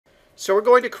So we're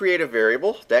going to create a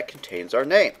variable that contains our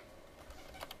name,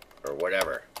 or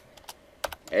whatever.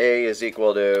 A is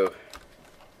equal to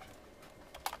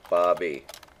Bobby.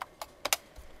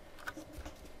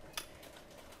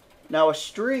 Now a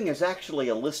string is actually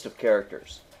a list of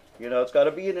characters. You know, it's got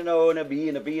a B and an O and a B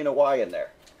and a B and a Y in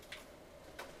there.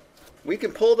 We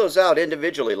can pull those out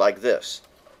individually like this.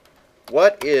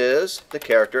 What is the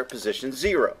character at position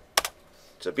 0?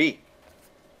 It's a B.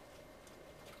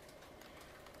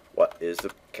 What is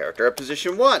the character at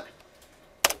position 1?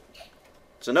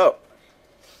 It's an O.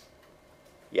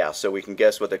 Yeah, so we can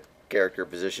guess what the character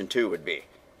at position 2 would be.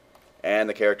 And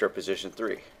the character at position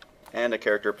 3. And the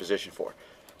character at position 4.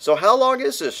 So how long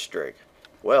is this string?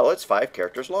 Well, it's 5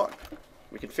 characters long.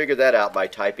 We can figure that out by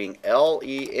typing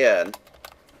len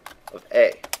of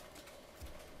A.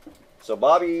 So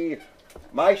Bobby,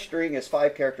 my string is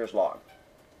 5 characters long.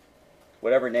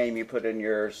 Whatever name you put in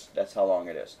yours, that's how long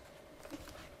it is.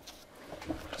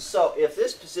 So if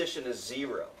this position is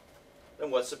 0,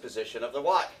 then what's the position of the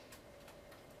Y?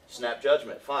 Snap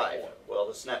judgment, 5. Well,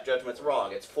 the snap judgment's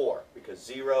wrong. It's 4, because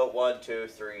 0, 1, 2,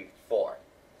 3, 4.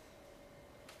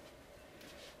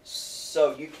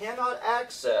 So you cannot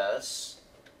access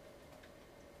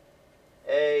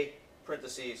A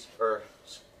parentheses or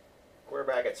square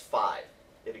brackets 5.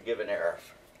 It'll give an error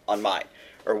on mine,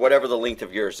 or whatever the length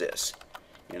of yours is.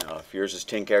 You know, if yours is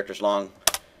 10 characters long,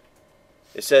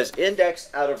 it says index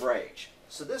out of range.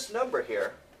 So this number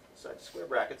here, inside the square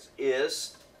brackets,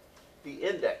 is the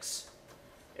index.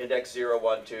 Index 0,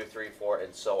 1, 2, 3, 4,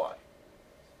 and so on.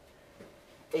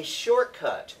 A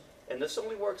shortcut, and this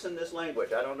only works in this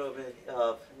language. I don't know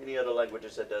of any other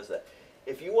languages that does that.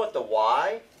 If you want the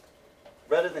Y,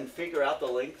 rather than figure out the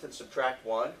length and subtract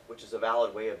 1, which is a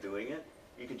valid way of doing it,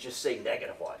 you can just say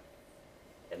 -1,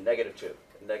 and -2,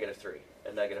 and -3,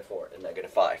 and -4, and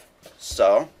 -5.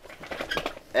 So,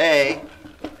 A,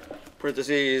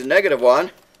 parentheses,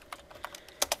 -1,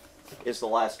 is the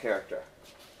last character.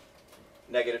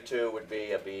 -2 would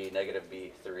be a B,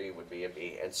 -B3 would be a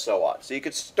B, and so on. So you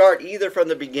could start either from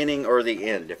the beginning or the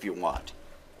end if you want.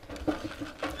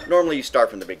 Normally you start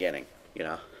from the beginning, you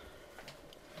know.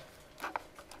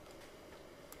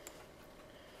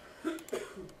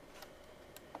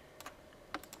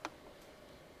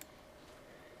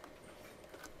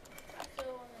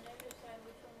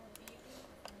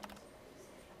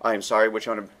 I'm sorry, which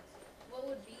one? What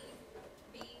would be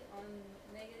on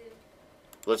negative?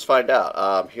 Let's find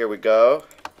out. Here we go.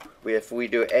 If we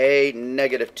do A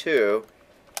 -2,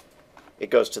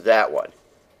 it goes to that one.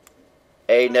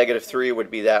 A -3 would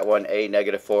be that one. A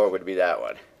 -4 would be that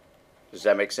one. Does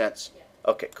that make sense? Yeah.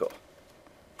 Okay, cool.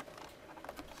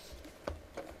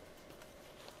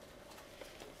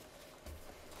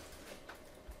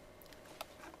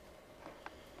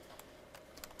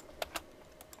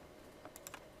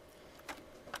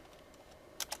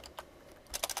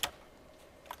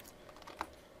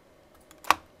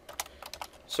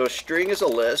 So a string is a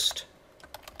list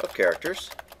of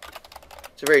characters.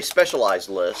 It's a very specialized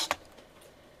list.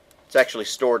 It's actually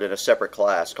stored in a separate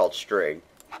class called string.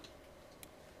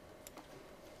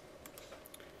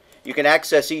 You can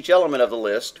access each element of the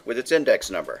list with its index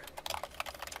number.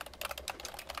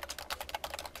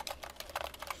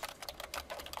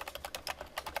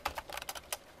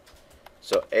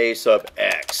 So A sub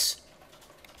x,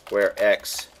 where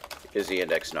x is the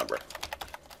index number.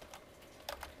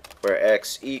 Where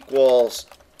x equals,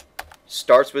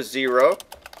 starts with 0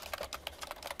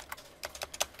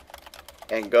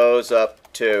 and goes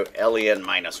up to len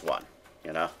 -1,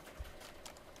 you know.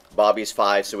 Bobby's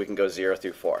 5, so we can go 0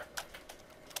 through 4.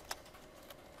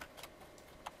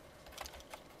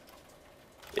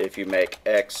 If you make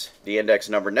x the index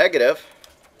number negative,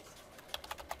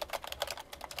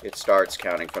 it starts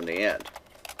counting from the end.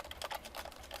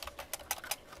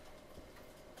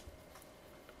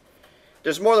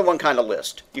 There's more than one kind of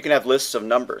list. You can have lists of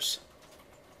numbers.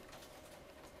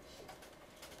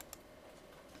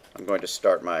 I'm going to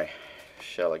start my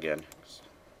shell again,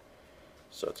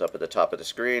 so it's up at the top of the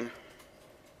screen.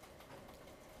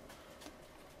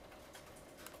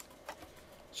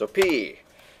 So P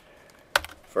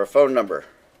for a phone number.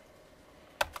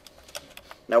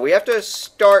 Now we have to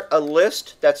start a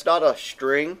list that's not a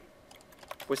string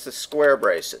with the square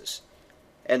braces.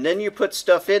 And then you put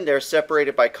stuff in there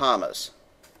separated by commas.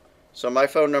 So my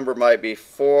phone number might be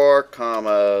 4,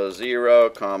 0,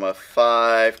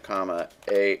 5,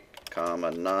 8,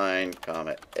 9,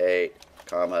 8,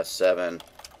 7.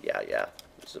 Yeah,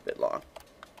 it's a bit long.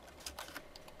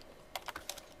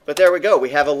 But there we go,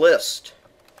 we have a list.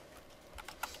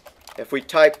 If we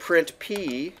type print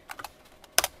P,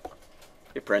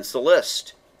 it prints the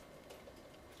list.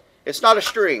 It's not a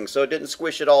string, so it didn't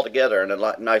squish it all together in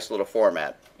a nice little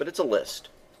format, but it's a list,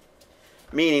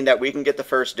 meaning that we can get the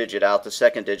first digit out, the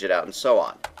second digit out, and so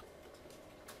on.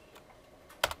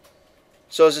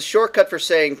 So as a shortcut for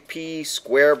saying P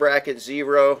square bracket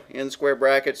 0 in square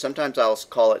bracket, sometimes I'll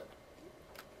call it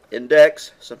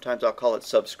index, sometimes I'll call it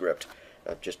subscript.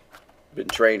 I've just been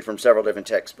trained from several different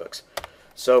textbooks.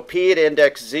 So P at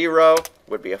index 0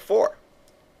 would be a 4.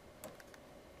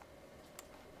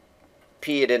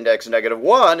 P at index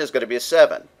 -1 is going to be a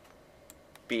 7.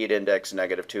 P at index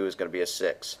 -2 is going to be a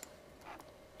 6.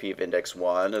 P of index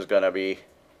 1 is going to be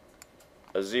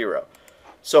a 0.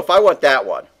 So if I want that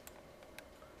one,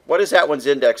 what is that one's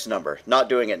index number? Not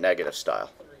doing it negative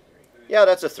style. Yeah,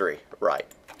 that's a 3. Right.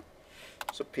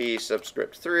 So P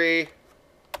subscript 3.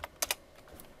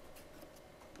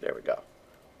 There we go.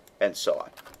 And so on.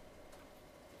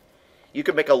 You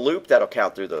can make a loop that'll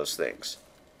count through those things.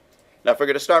 Now, if we're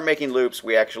going to start making loops,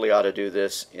 we actually ought to do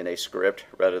this in a script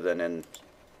rather than in,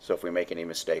 so if we make any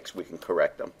mistakes, we can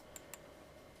correct them.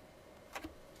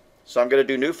 So I'm going to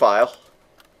do new file,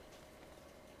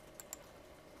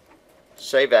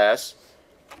 save as,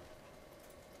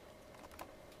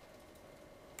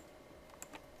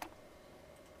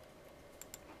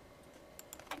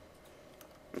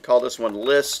 and call this one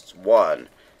lists1.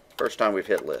 First time we've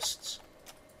hit lists.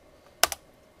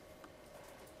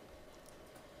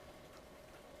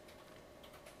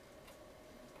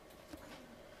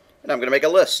 And I'm going to make a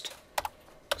list,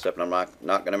 except I'm not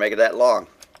going to make it that long.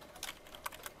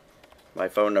 My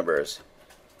phone number is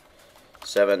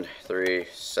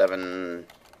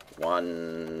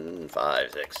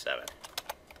 7371567.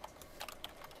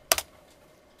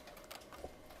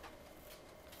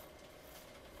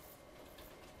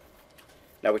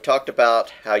 Now we talked about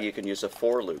how you can use a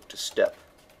for loop to step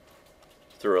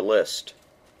through a list.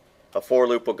 A for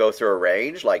loop will go through a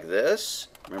range like this.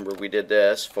 Remember we did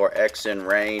this for x in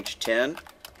range 10.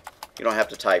 You don't have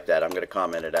to type that. I'm going to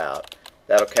comment it out.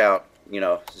 That'll count,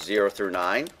 0 through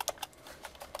 9.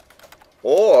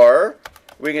 Or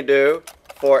we can do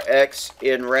for x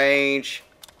in range,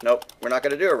 nope, we're not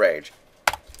going to do a range.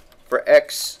 For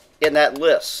x in that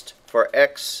list, for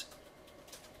x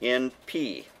in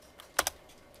P.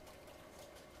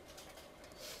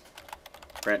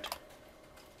 Print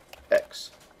x.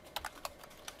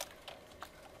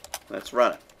 Let's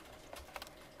run it.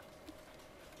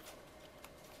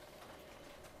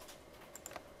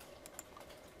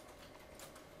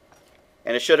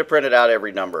 And it should have printed out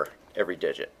every number, every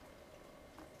digit.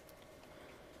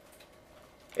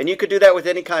 And you could do that with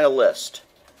any kind of list,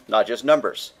 not just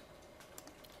numbers.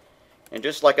 And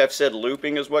just like I've said,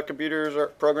 looping is what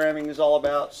programming is all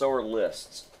about, so are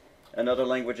lists. In other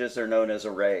languages, they're known as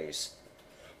arrays.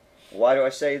 Why do I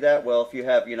say that? Well, if you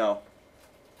have,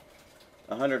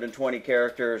 120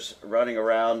 characters running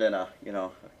around in a,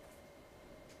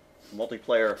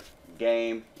 multiplayer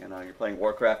game, you're playing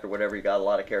Warcraft or whatever, you got a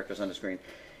lot of characters on the screen,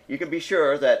 you can be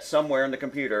sure that somewhere in the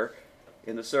computer,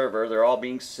 in the server, they're all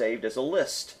being saved as a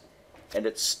list. And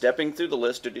it's stepping through the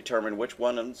list to determine which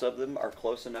ones of them are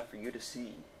close enough for you to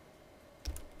see.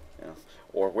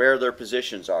 Or where their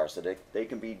positions are so they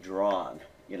can be drawn,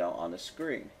 on the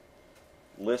screen.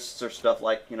 Lists are stuff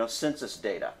like, census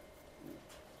data.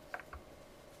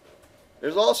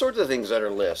 There's all sorts of things that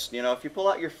are lists. If you pull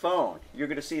out your phone, you're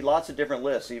going to see lots of different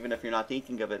lists, even if you're not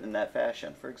thinking of it in that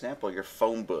fashion. For example, your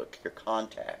phone book, your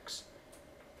contacts.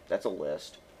 That's a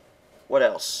list. What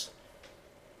else?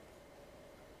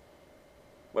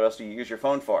 What else do you use your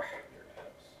phone for? Your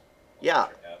apps. Yeah,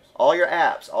 all your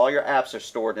apps. All your apps are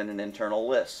stored in an internal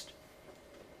list.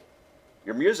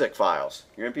 Your music files,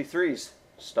 your MP3s,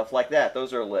 stuff like that,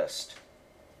 those are a list.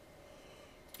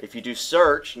 If you do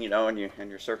search, and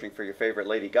you're searching for your favorite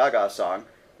Lady Gaga song,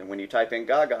 then when you type in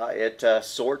Gaga, it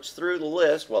sorts through the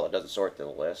list. Well, it doesn't sort through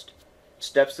the list. It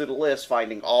steps through the list,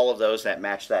 finding all of those that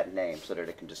match that name so that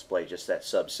it can display just that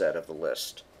subset of the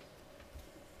list.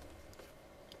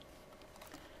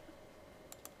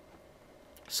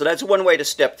 So that's one way to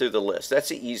step through the list. That's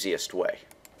the easiest way.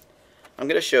 I'm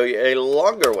going to show you a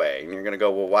longer way. And you're going to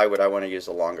go, well, why would I want to use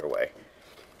a longer way?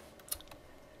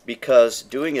 Because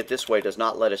doing it this way does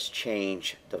not let us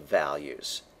change the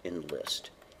values in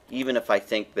list, even if I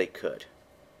think they could.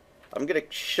 I'm going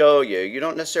to show you. You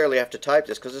don't necessarily have to type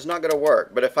this because it's not going to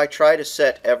work. But if I try to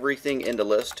set everything in the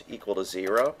list equal to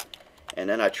 0, and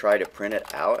then I try to print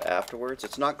it out afterwards,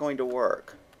 it's not going to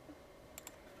work.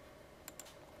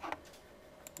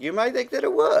 You might think that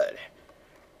it would.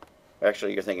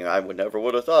 Actually, you're thinking, I would have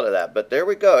thought of that. But there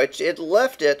we go. It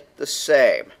left it the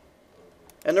same.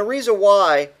 And the reason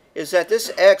why is that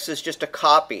this X is just a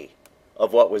copy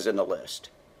of what was in the list.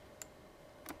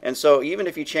 And so even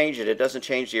if you change it, it doesn't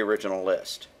change the original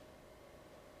list.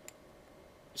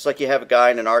 It's like you have a guy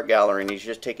in an art gallery and he's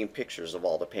just taking pictures of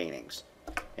all the paintings.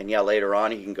 And yeah, later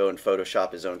on he can go and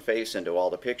Photoshop his own face into all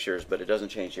the pictures, but it doesn't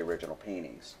change the original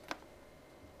paintings.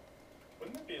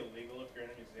 Wouldn't it be illegal if you're in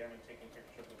a museum and taking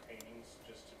pictures of the paintings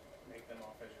just to make them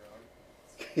off as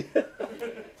your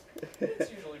own?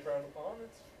 It's usually frowned upon.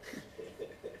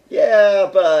 Yeah,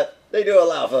 but they do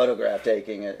allow photograph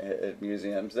taking at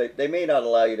museums. They may not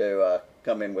allow you to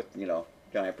come in with, you know,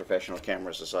 giant professional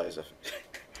cameras the size of...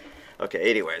 Okay,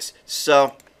 anyways,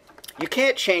 so you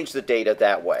can't change the data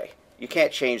that way. You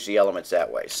can't change the elements that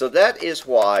way. So that is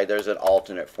why there's an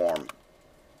alternate form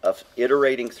of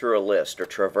iterating through a list or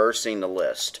traversing the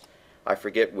list. I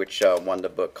forget which one the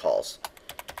book calls,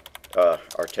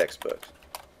 our textbook.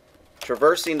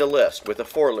 Traversing the list with a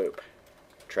for loop.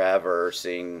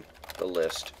 Traversing the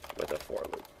list with a for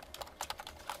loop.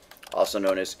 Also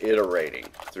known as iterating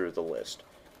through the list.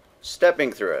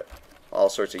 Stepping through it. All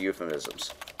sorts of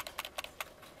euphemisms.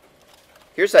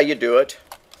 Here's how you do it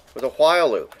with a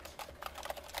while loop.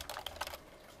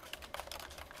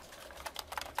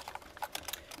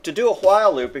 To do a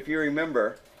while loop, if you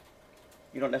remember,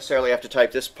 you don't necessarily have to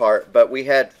type this part, but we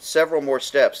had several more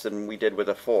steps than we did with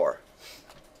a for.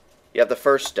 You have the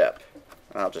first step.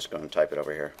 I'll just go and type it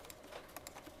over here.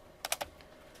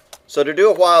 So to do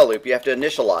a while loop, you have to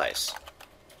initialize.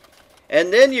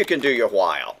 And then you can do your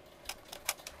while.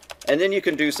 And then you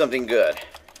can do something good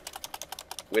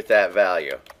with that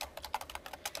value.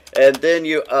 And then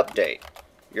you update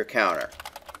your counter.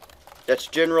 That's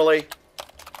generally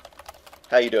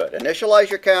how you do it. Initialize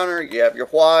your counter, you have your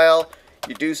while,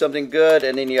 you do something good,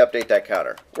 and then you update that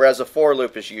counter. Whereas a for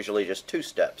loop is usually just two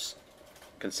steps,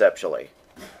 conceptually.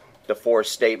 The for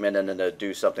statement and then to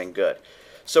do something good.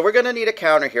 So we're going to need a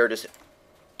counter here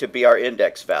to be our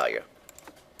index value.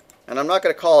 And I'm not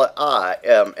going to call it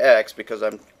x because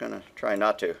I'm going to try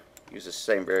not to use the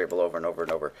same variable over and over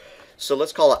and over. So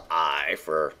let's call it I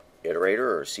for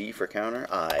iterator, or C for counter,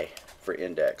 I for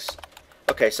index.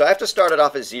 Okay, so I have to start it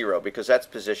off as 0 because that's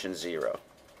position 0.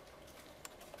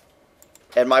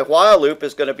 And my while loop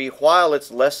is going to be while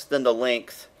it's less than the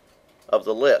length of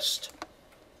the list.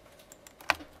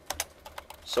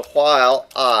 So while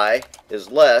I is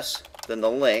less than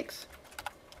the length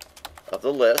of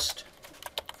the list,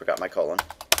 forgot my colon,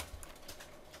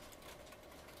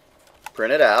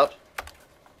 print it out.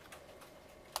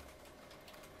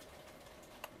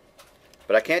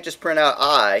 But I can't just print out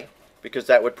I, because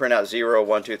that would print out 0,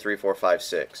 1, 2, 3, 4, 5,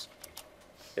 6.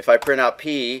 If I print out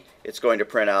P, it's going to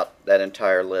print out that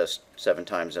entire list 7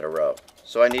 times in a row.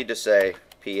 So I need to say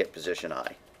P at position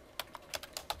I.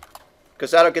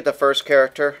 Because that'll get the first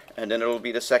character, and then it'll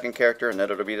be the second character, and then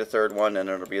it'll be the third one, and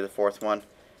then it'll be the fourth one.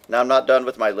 Now I'm not done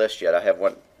with my list yet. I have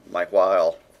my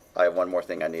while. I have one more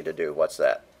thing I need to do. What's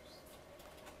that?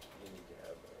 You need to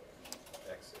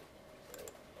have exit,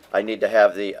 right? I need to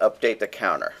have the update the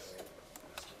counter.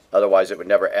 Otherwise it would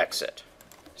never exit.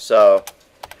 So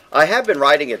I have been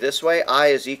writing it this way. I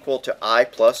is equal to I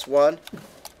plus 1.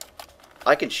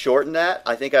 I can shorten that.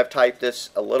 I think I've typed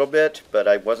this a little bit, but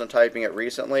I wasn't typing it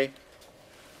recently.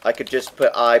 I could just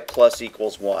put I plus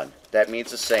equals 1. That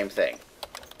means the same thing,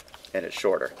 and it's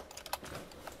shorter.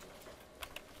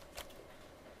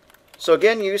 So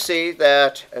again, you see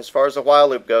that as far as the while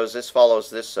loop goes, this follows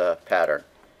this pattern.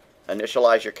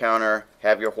 Initialize your counter,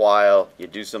 have your while, you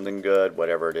do something good,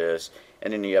 whatever it is,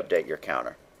 and then you update your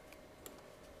counter.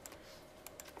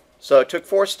 So it took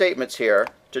 4 statements here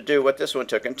to do what this one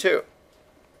took in 2.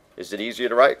 Is it easier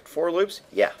to write for loops?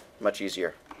 Yeah, much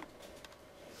easier.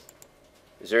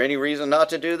 Is there any reason not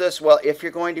to do this? Well, if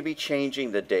you're going to be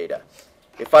changing the data.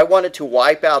 If I wanted to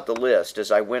wipe out the list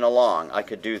as I went along, I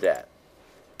could do that.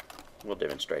 We'll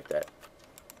demonstrate that.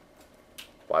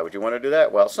 Why would you want to do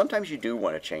that? Well, sometimes you do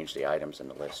want to change the items in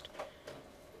the list.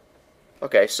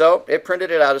 Okay, so it printed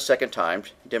it out a second time,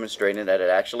 demonstrating that it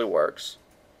actually works.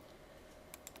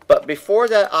 But before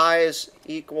that I is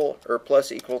equal or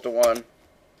plus equal to 1,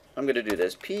 I'm going to do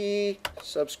this. P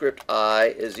subscript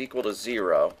I is equal to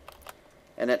 0.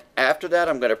 And then after that,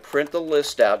 I'm going to print the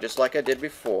list out just like I did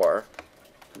before.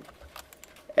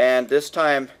 And this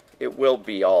time, it will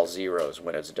be all zeros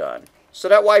when it's done. So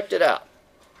that wiped it out.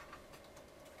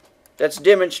 That's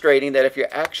demonstrating that if you're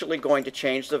actually going to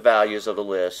change the values of the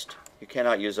list, you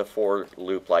cannot use a for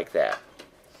loop like that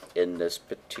in this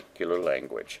particular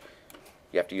language.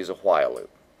 You have to use a while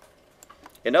loop.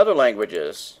 In other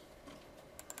languages,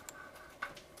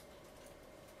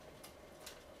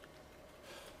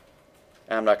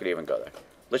 I'm not going to even go there.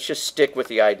 Let's just stick with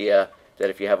the idea that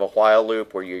if you have a while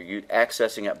loop where you're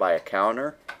accessing it by a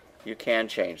counter, you can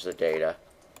change the data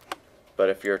But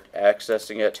if you're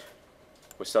accessing it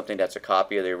with something that's a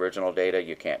copy of the original data,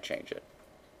 you can't change it.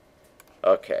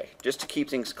 Okay, just to keep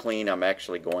things clean, I'm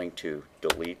actually going to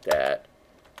delete that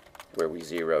where we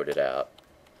zeroed it out.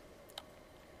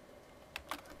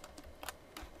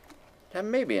 That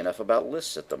may be enough about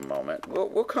lists at the moment.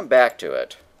 We'll come back to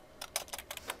it.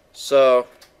 So,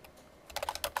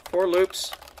 for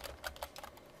loops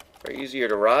are easier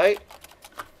to write,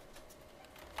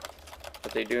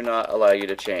 but they do not allow you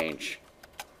to change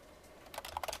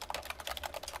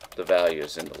the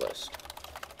values in the list.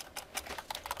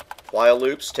 While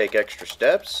loops take extra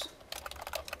steps,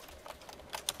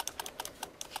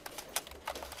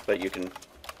 but you can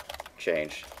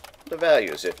change the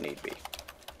values if need be.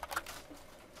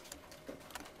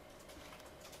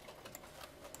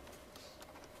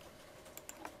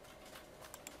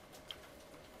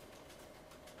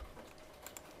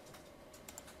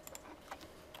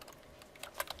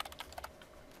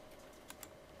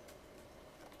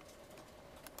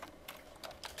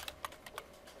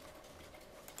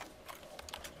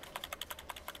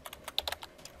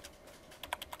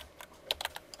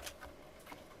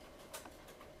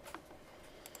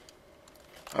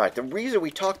 Alright, the reason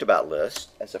we talked about lists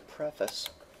as a preface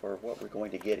for what we're going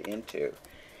to get into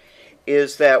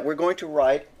is that we're going to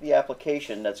write the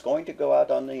application that's going to go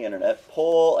out on the internet,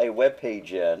 pull a web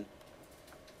page in,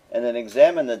 and then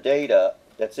examine the data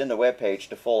that's in the web page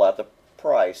to pull out the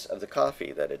price of the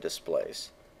coffee that it displays.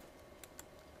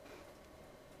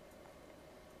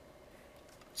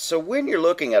 So when you're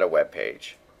looking at a web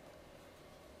page,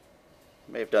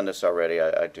 I may have done this already,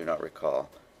 I do not recall.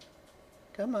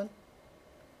 Come on.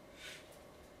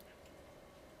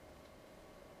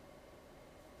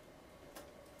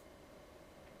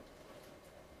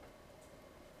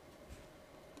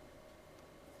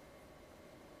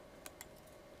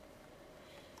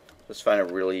 Let's find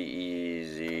a really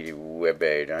easy web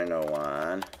page. I know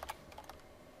one.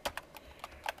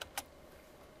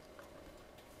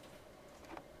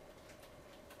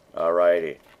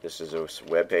 Alrighty, this is a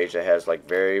web page that has like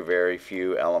very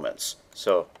few elements.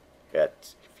 So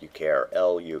that's, if you care,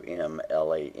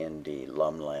 L-U-M-L-A-N-D,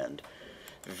 Lumland.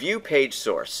 View page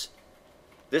source.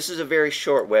 This is a very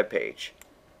short web page.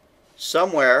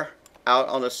 Somewhere out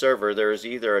on the server there is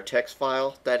either a text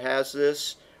file that has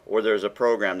this, or there's a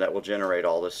program that will generate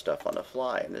all this stuff on the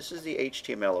fly. And this is the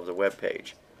HTML of the web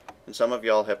page. And some of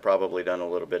y'all have probably done a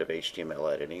little bit of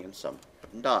HTML editing and some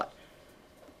have not.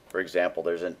 For example,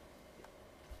 there's an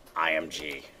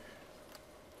IMG.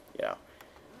 You know,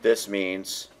 this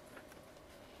means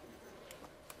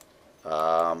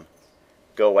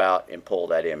go out and pull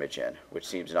that image in, which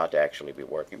seems not to actually be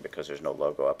working because there's no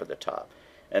logo up at the top.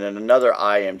 And then another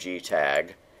IMG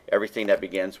tag, everything that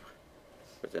begins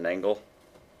with an angle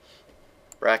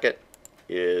bracket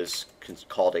is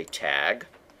called a tag.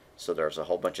 So there's a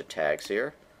whole bunch of tags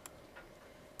here,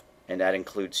 and that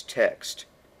includes text.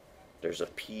 There's a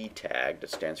P tag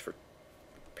that stands for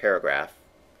paragraph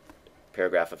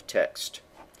of text.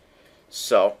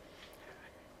 So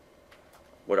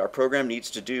what our program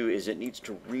needs to do is it needs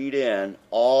to read in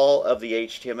all of the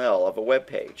HTML of a web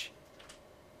page,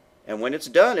 and when it's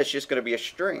done it's just going to be a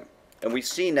string. And we've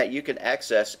seen that you can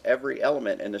access every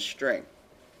element in the string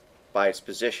by its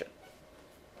position.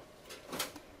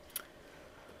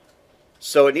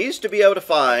 So it needs to be able to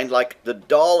find like the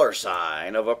dollar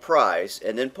sign of a price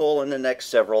and then pull in the next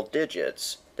several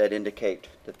digits that indicate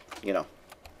the,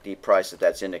 the price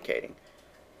that's indicating.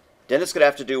 Then it's going to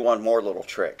have to do one more little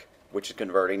trick, which is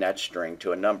converting that string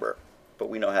to a number. But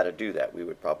we know how to do that. We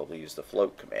would probably use the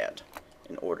float command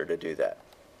in order to do that.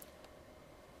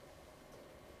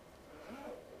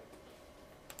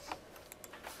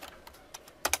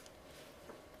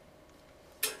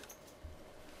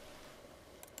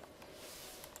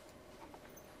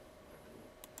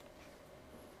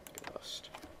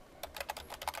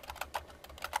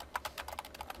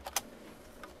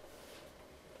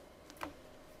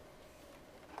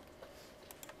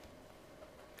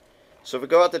 So if we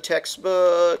go out the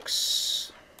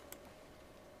textbooks,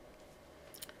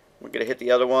 we're going to hit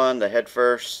the other one, the head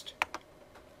first.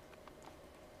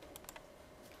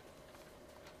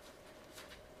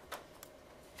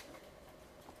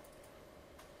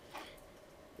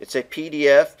 It's a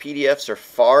PDF. PDFs are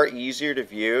far easier to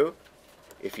view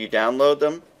if you download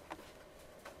them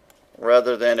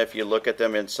rather than if you look at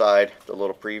them inside the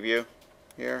little preview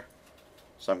here.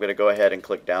 So I'm going to go ahead and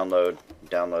click download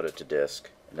it to disk,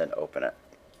 and then open it.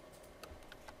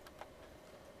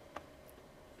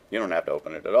 You don't have to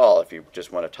open it at all if you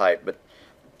just want to type, but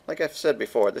like I've said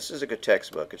before, this is a good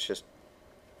textbook. It's just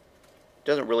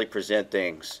doesn't really present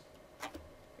things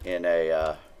in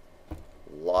a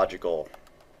logical,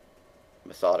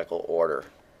 methodical order,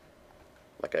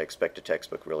 like I expect a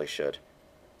textbook really should.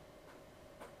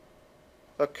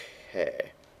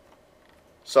 Okay.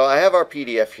 So I have our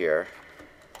PDF here.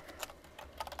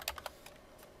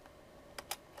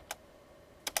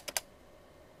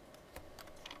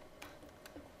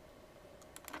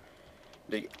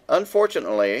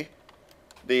 Unfortunately,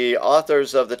 the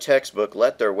authors of the textbook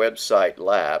let their website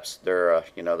lapse, their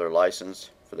license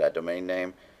for that domain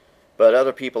name, but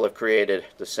other people have created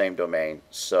the same domain,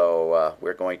 so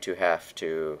we're going to have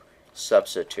to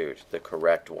substitute the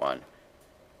correct one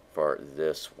for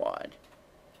this one.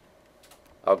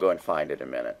 I'll go and find it in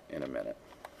a minute.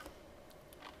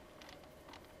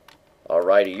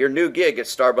 Alrighty, your new gig at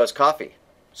Starbuzz Coffee.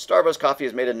 Starbuzz Coffee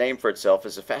has made a name for itself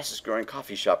as the fastest growing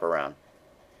coffee shop around.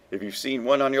 If you've seen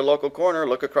one on your local corner,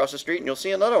 look across the street and you'll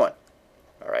see another one.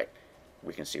 Alright,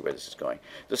 we can see where this is going.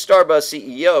 The Starbuzz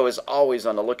CEO is always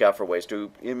on the lookout for ways to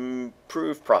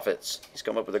improve profits. He's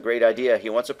come up with a great idea. He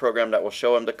wants a program that will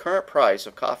show him the current price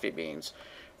of coffee beans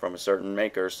from a certain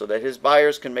maker so that his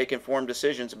buyers can make informed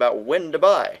decisions about when to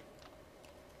buy.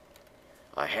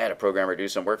 I had a programmer do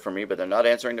some work for me, but they're not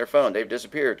answering their phone. They've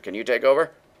disappeared. Can you take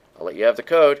over? I'll let you have the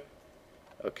code.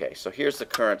 Okay, so here's the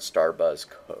current Starbuzz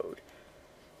code.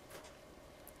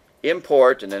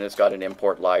 Import, and then it's got an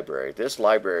import library. This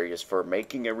library is for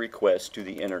making a request to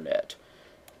the internet.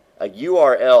 A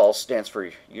URL stands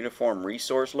for Uniform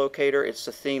Resource Locator. It's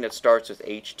the thing that starts with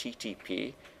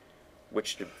HTTP,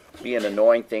 which would be an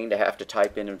annoying thing to have to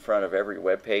type in front of every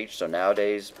web page. So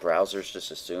nowadays, browsers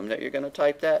just assume that you're going to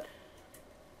type that.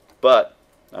 But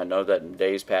I know that in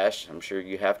days past, I'm sure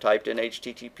you have typed in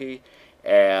HTTP.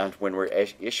 And when we're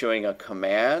issuing a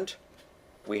command,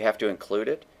 we have to include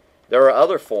it. There are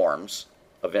other forms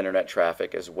of internet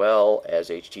traffic as well as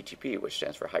HTTP, which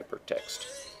stands for hypertext.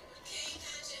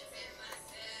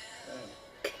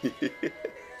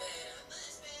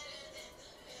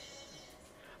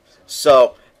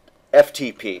 So,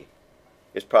 FTP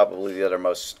is probably the other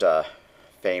most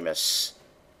famous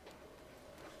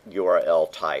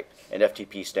URL type. And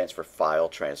FTP stands for File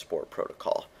Transport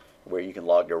Protocol, where you can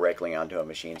log directly onto a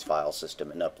machine's file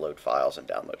system and upload files and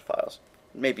download files.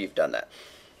 Maybe you've done that.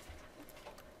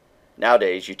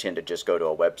 Nowadays, you tend to just go to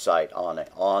a website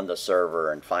on the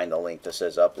server and find the link that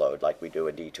says upload, like we do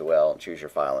a D2L, and choose your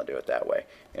file and do it that way.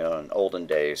 You know, in olden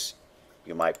days,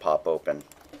 you might pop open.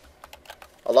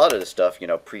 A lot of this stuff,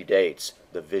 predates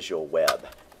the visual web.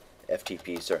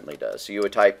 FTP certainly does. So you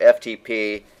would type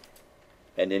FTP,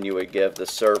 and then you would give the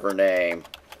server name,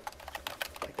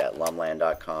 like that,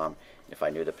 lumland.com. If I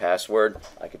knew the password,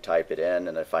 I could type it in,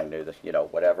 and if I knew the,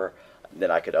 whatever, then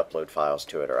I could upload files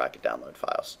to it, or I could download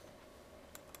files.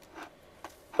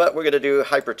 But we're going to do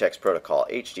hypertext protocol,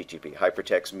 HTTP.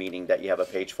 Hypertext meaning that you have a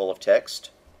page full of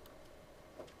text.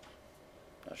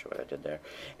 Not sure what I did there.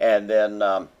 And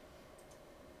then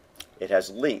it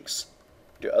has links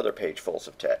to other pagefuls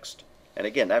of text. And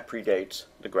again, that predates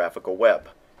the graphical web.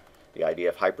 The idea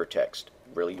of hypertext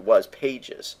really was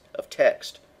pages of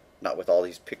text, not with all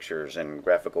these pictures and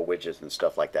graphical widgets and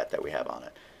stuff like that we have on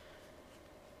it.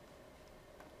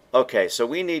 Okay, so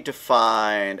we need to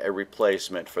find a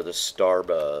replacement for the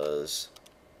Starbuzz.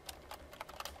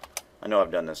 I know I've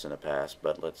done this in the past,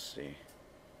 but let's see.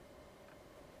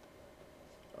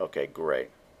 Okay, great.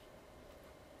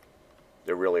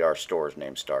 There really are stores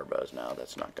named Starbuzz now.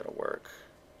 That's not going to work.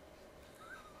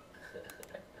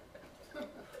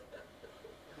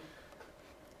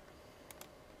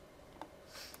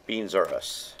 Beans are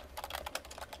us.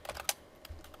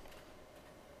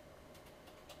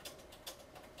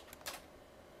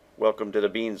 Welcome to the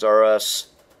Beans R Us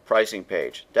pricing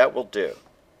page. That will do.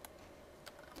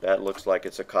 That looks like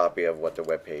it's a copy of what the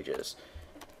web page is.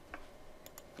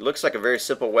 It looks like a very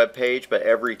simple web page, but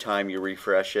every time you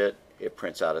refresh it, it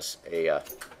prints out a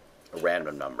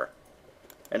random number.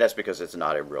 And that's because it's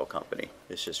not a real company.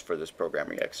 It's just for this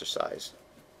programming exercise.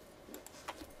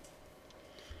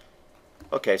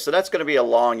 Okay, so that's going to be a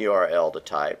long URL to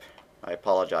type. I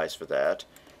apologize for that.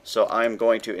 So I'm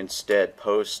going to instead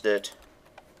post it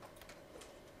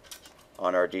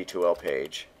on our D2L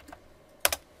page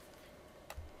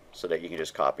so that you can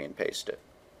just copy and paste it.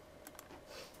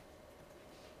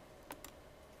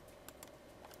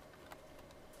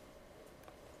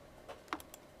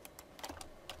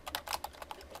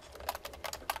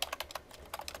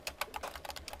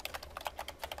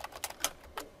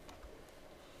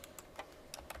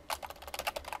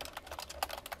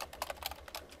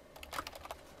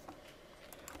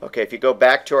 Okay, if you go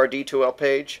back to our D2L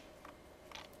page,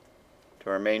 to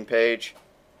our main page,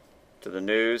 to the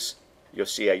news, you'll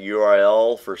see a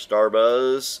URL for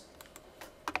Starbuzz.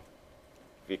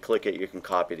 you click it, you can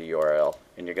copy the URL,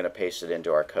 and you're going to paste it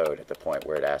into our code at the point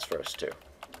where it asks for us to.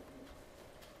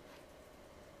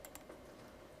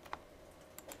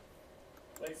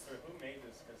 Wait, so who made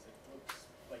this? Because it looks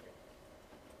like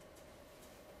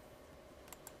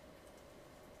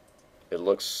It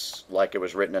looks like it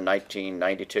was written in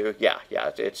 1992. Yeah,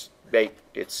 it's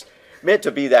meant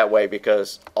to be that way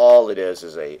because all it is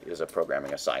a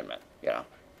programming assignment. Yeah.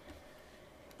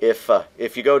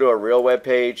 If you go to a real web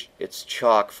page, it's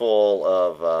chock full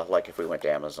of like if we went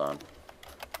to Amazon.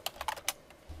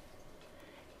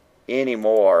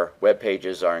 Anymore, web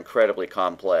pages are incredibly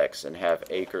complex and have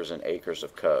acres and acres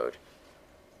of code.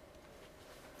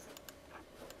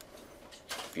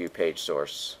 View page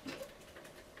source.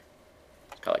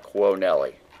 It's kind of like whoa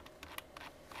Nelly.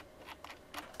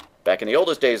 Back in the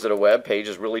oldest days of the web,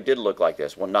 pages really did look like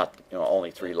this. Well, not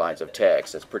only 3 lines of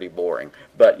text. It's pretty boring.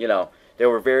 But they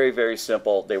were very, very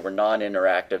simple. They were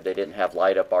non-interactive. They didn't have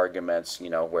light-up arguments.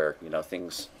 Where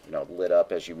things lit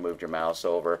up as you moved your mouse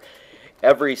over.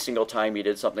 Every single time you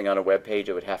did something on a web page,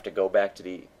 it would have to go back to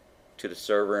the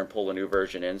server and pull a new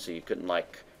version in. So you couldn't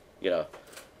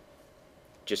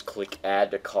just click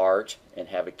add to cart and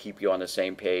have it keep you on the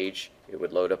same page. It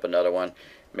would load up another one.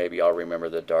 Maybe I'll remember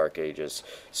the dark ages.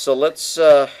 So let's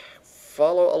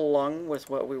follow along with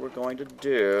what we were going to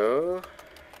do.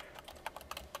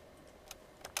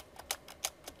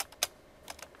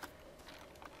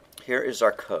 Here is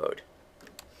our code.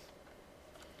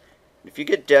 If you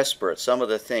get desperate, some of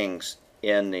the things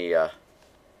in the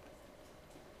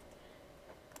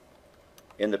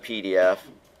PDF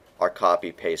are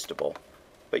copy pastable,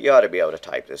 but you ought to be able to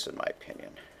type this, in my opinion.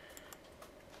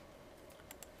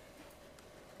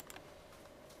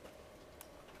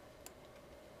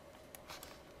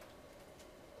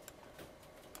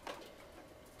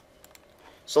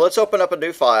 So let's open up a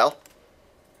new file.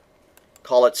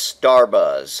 Call it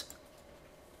Starbuzz.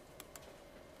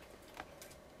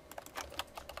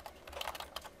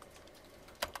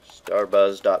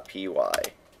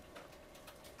 Starbuzz.py.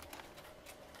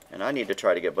 And I need to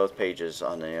try to get both pages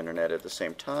on the internet at the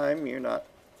same time. You're not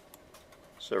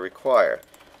so required.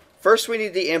 First, we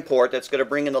need the import that's going to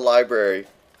bring in the library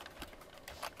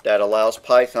that allows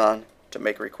Python to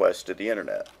make requests to the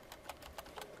internet.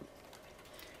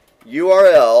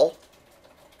 URL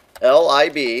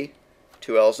lib,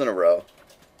 2 L's in a row,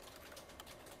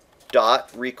 dot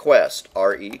request,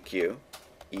 R-E-Q-U-E-S-T.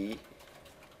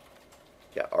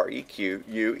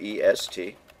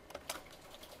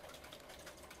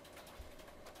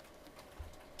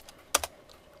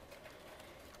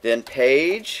 Then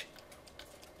page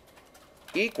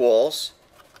equals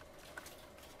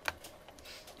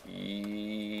URL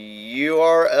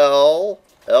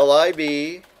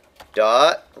lib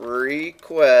dot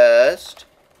request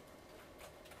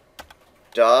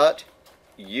dot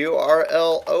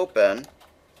URL open,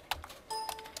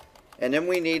 and then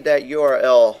we need that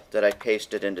URL that I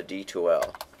pasted into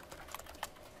D2L.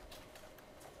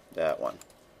 That one.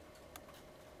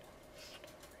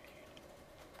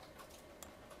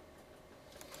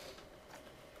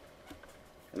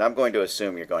 And I'm going to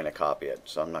assume you're going to copy it,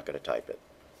 so I'm not going to type it.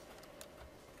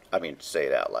 I mean, say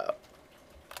it out loud.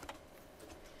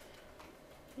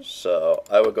 So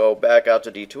I will go back out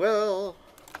to D2L.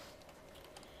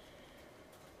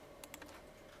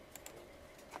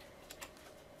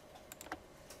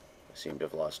 I seem to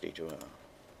have lost D2L.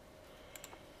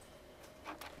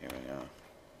 Here we go.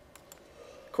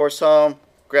 Course home,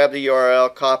 grab the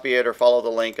URL, copy it, or follow the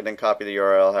link, and then copy the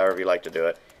URL, however you like to do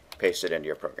it. Paste it into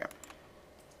your program.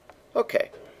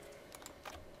 Okay.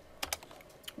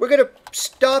 We're going to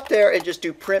stop there and just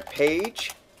do print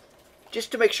page,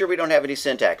 just to make sure we don't have any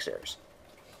syntax errors.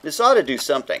 This ought to do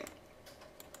something.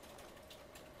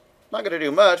 Not going to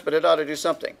do much, but it ought to do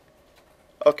something.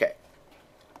 Okay.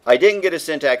 I didn't get a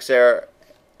syntax error.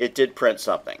 It did print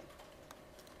something.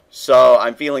 So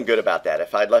I'm feeling good about that.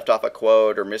 If I'd left off a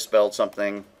quote or misspelled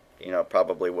something,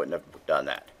 probably wouldn't have done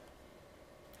that.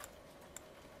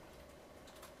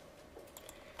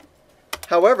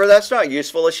 However, that's not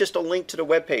useful. It's just a link to the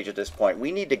web page at this point.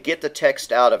 We need to get the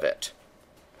text out of it.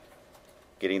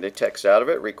 Getting the text out of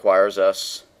it requires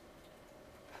us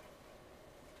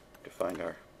to find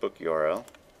our book URL.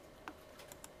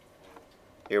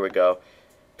 Here we go.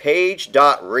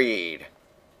 Page.read.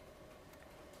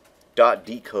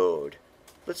 .decode.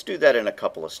 Let's do that in a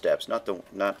couple of steps, not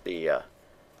the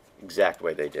exact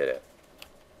way they did it.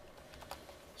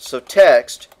 So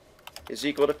text is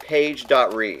equal to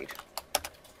page.read.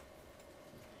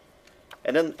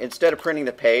 And then instead of printing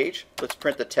the page, let's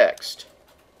print the text.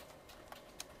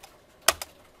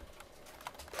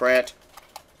 Print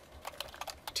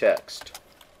text.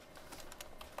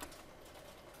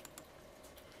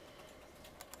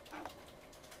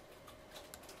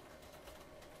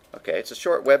 Okay, it's a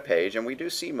short web page, and we do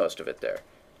see most of it there.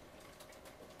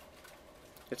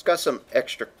 It's got some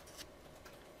extra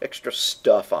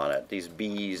stuff on it, these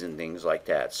B's and things like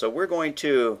that. So we're going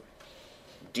to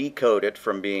decode it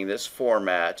from being this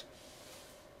format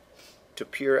to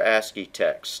pure ASCII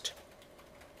text,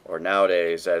 or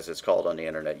nowadays, as it's called on the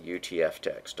internet, UTF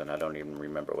text, and I don't even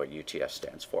remember what UTF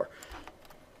stands for.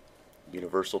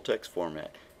 Universal Text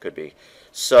Format, could be.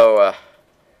 So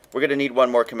we're going to need one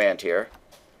more command here,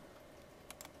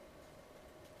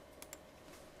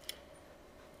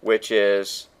 which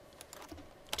is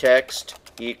text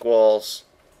equals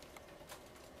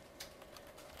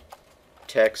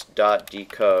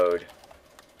text.decode.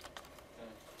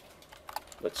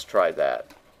 Let's try that.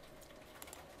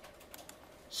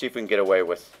 See if we can get away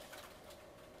with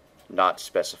not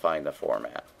specifying the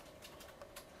format.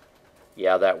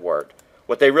 Yeah, that worked.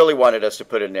 What they really wanted us to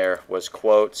put in there was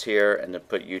quotes here and then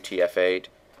put UTF-8.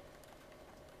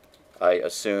 I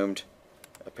assumed,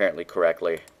 apparently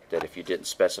correctly, that if you didn't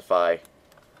specify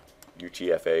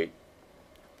UTF-8,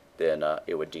 then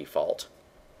it would default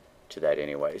to that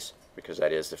anyways, because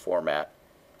that is the format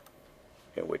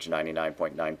in which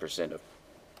 99.9% of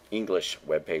English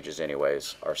web pages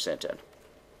anyways are sent in.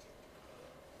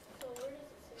 So where does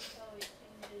it say how it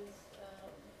changes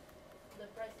the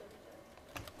price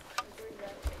every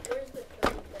time? Where's the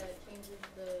code that changes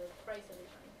the price every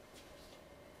time?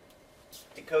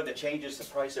 The code that changes the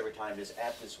price every time is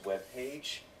at this web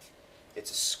page. It's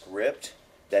a script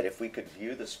that if we could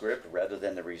view the script rather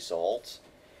than the results,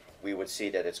 we would see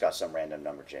that it's got some random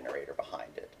number generator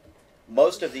behind it.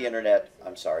 Most of the internet,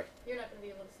 I'm sorry. You're not going to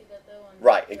be able to see that though?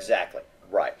 Right, exactly.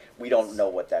 Right. We don't know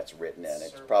what that's written in.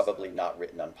 It's probably not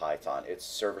written on Python. It's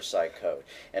server-side code.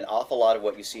 An awful lot of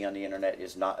what you see on the internet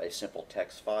is not a simple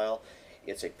text file.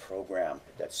 It's a program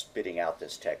that's spitting out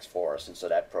this text for us, and so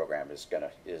that program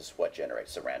is what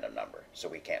generates the random number. So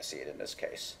we can't see it in this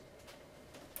case.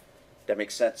 That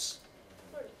makes sense?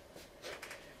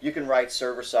 You can write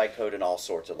server-side code in all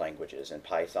sorts of languages, in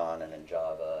Python and in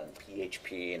Java and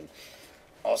PHP and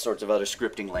all sorts of other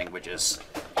scripting languages.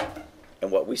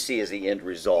 And what we see is the end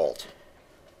result.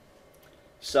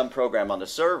 Some program on the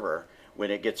server, when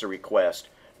it gets a request,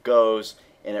 goes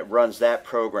and it runs that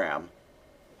program,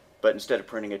 but instead of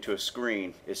printing it to a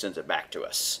screen, it sends it back to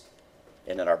us.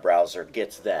 And then our browser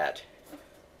gets that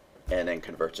and then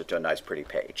converts it to a nice pretty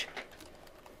page.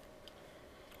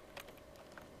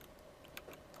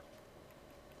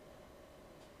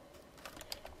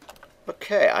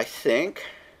 Okay, I think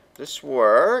this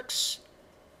works.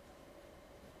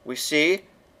 We see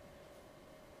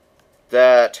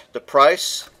that the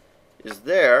price is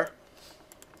there.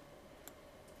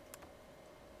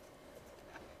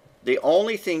 The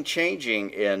only thing changing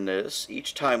in this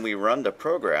each time we run the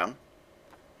program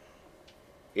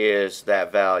is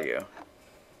that value.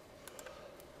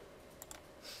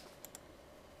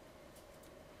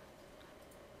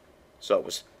 So it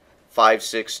was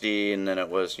 560, and then it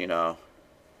was, you know,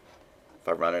 if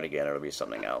I run it again, it'll be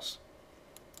something else.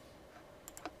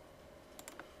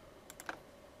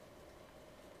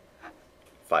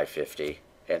 $550,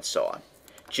 and so on.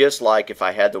 Just like if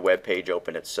I had the web page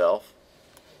open itself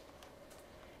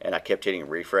and I kept hitting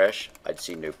refresh, I'd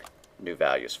see new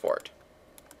values for it.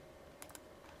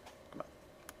 Come on.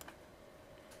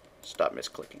 Stop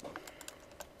misclicking.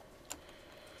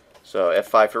 So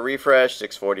F5 for refresh,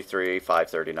 643,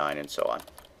 539, and so on.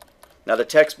 Now the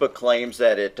textbook claims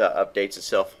that it updates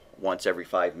itself once every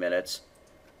 5 minutes,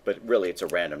 but really it's a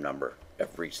random number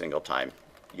every single time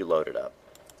you load it up.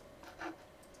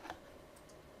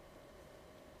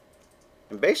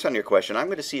 And based on your question, I'm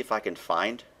going to see if I can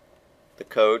find the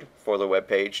code for the web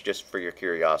page just for your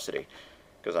curiosity,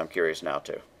 because I'm curious now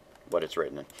too what it's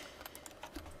written in.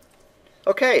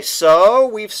 Okay, so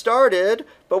we've started,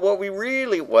 but what we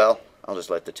really, well, I'll just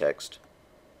let the text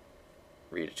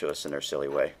read it to us in their silly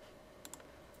way.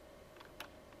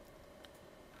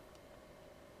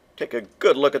 Take a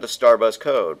good look at the Starbuzz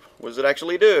code. What does it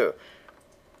actually do?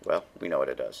 Well, we know what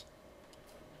it does.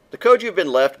 The code you've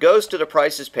been left goes to the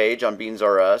prices page on Beans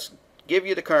R Us, give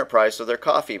you the current price of their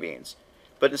coffee beans.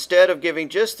 But instead of giving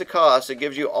just the cost, it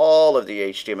gives you all of the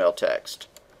HTML text.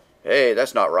 Hey,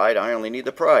 that's not right. I only need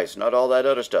the price, not all that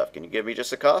other stuff. Can you give me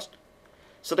just the cost?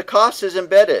 So the cost is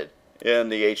embedded in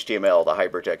the HTML, the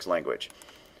hypertext language.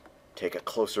 Take a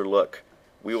closer look.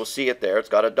 We will see it there. It's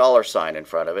got a $sign in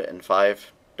front of it and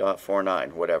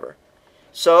 5.49, whatever.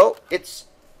 So it's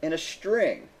in a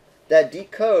string. That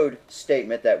decode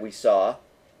statement that we saw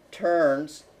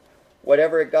turns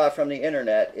whatever it got from the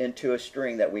internet into a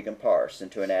string that we can parse,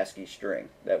 into an ASCII string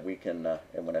that we can,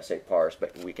 and when I say parse,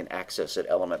 but we can access it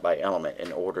element by element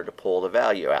in order to pull the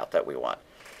value out that we want.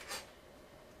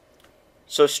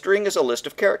 So string is a list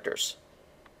of characters.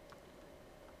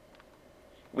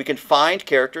 We can find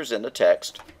characters in the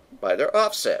text by their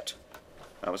offset.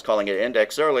 I was calling it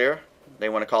index earlier. They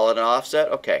want to call it an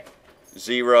offset? Okay.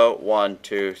 0, 1,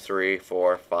 2, 3,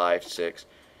 4, 5, 6.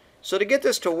 So to get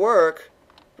this to work,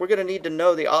 we're going to need to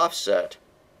know the offset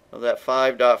of that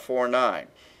 5.49.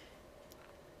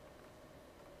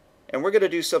 And we're going to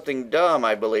do something dumb,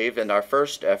 I believe, in our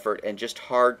first effort and just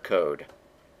hard code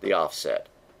the offset.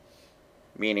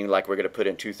 Meaning like we're going to put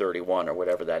in 231 or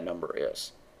whatever that number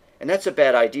is. And that's a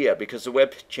bad idea because the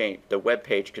web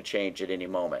page could change at any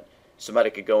moment. Somebody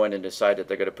could go in and decide that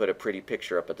they're going to put a pretty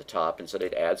picture up at the top, and so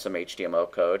they'd add some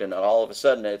HTML code, and then all of a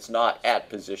sudden it's not at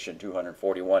position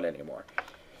 241 anymore.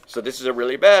 So this is a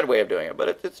really bad way of doing it,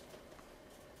 but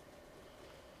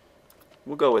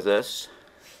we'll go with this.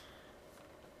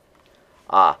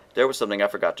 Ah, there was something I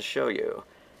forgot to show you,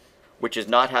 which is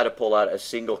not how to pull out a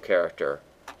single character,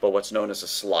 but what's known as a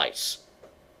slice.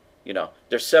 You know,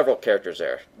 there's several characters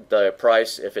there. The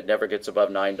price, if it never gets above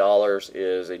 $9,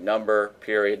 is a number,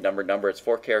 period, number. It's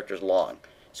 4 characters long.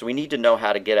 So we need to know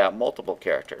how to get out multiple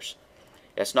characters.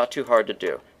 It's not too hard to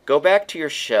do. Go back to your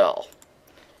shell.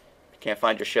 If you can't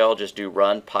find your shell, just do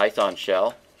run Python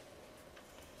shell.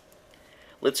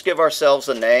 Let's give ourselves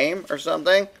a name or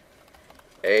something.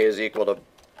 A is equal to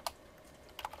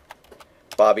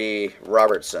Bobby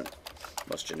Robertson.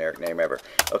 Most generic name ever.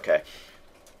 Okay.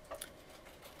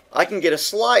 I can get a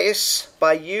slice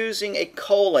by using a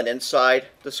colon inside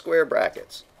the square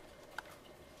brackets.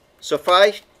 So if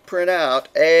I print out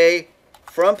A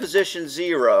from position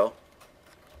 0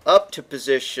 up to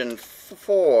position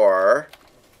 4,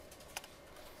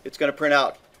 it's going to print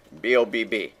out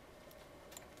BOBB.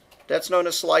 That's known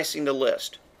as slicing the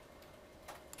list.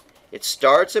 It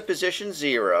starts at position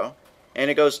 0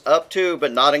 and it goes up to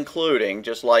but not including,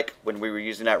 just like when we were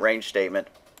using that range statement,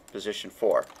 position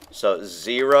 4. So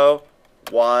 0,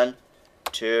 1,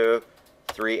 2,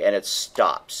 3, and it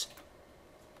stops.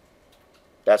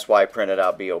 That's why I printed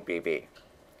out BOBB.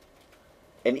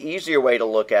 An easier way to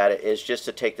look at it is just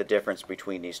to take the difference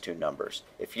between these two numbers.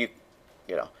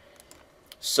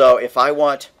 So if I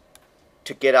want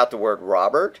to get out the word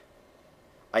Robert,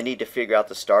 I need to figure out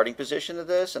the starting position of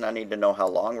this, and I need to know how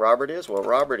long Robert is. Well,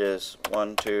 Robert is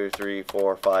 1, 2, 3,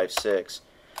 4, 5, 6.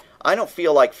 I don't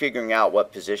feel like figuring out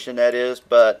what position that is,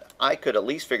 but I could at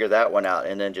least figure that one out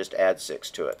and then just add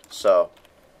 6 to it. So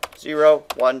 0,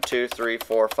 1, 2, 3,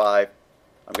 4, 5.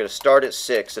 I'm going to start at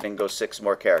 6 and then go 6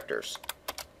 more characters.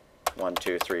 1,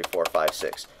 2, 3, 4, 5,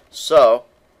 6. So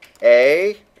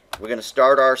A, we're going to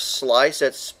start our slice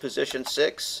at position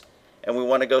 6, and we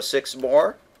want to go 6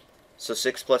 more. So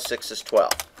 6 plus 6 is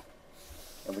 12.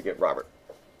 And we get Robert.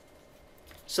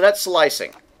 So that's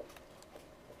slicing.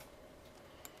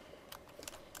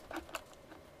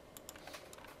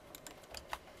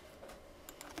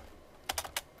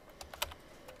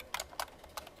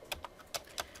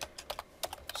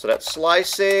 So that's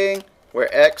slicing,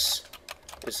 where X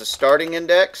is the starting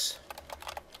index,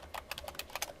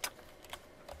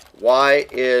 Y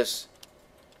is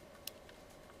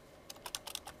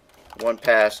one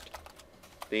past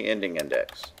the ending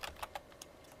index.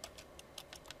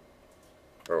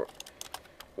 Or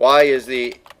Y is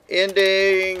the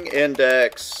ending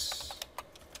index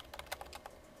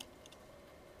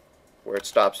where it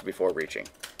stops before reaching.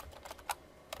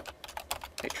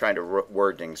 I'm trying to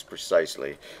word things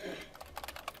precisely,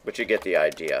 but you get the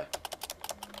idea.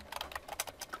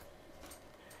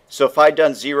 So if I'd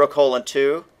done 0,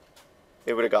 2,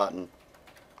 it would have gotten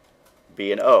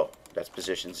B and O. That's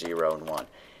position 0 and 1.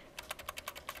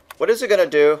 What is it going to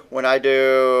do when I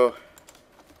do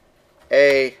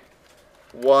A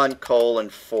 1,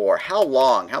 4? How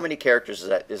long? How many characters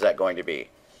is that going to be?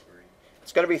 3.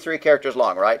 It's going to be 3 characters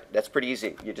long, right? That's pretty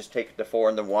easy. You just take the 4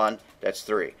 and the 1. That's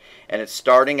 3. And it's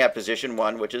starting at position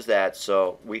 1, which is that,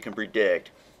 so we can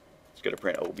predict it's going to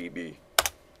print OBB.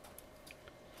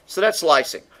 So that's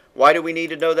slicing. Why do we need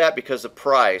to know that? Because the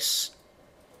price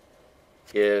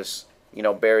is,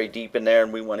 buried deep in there,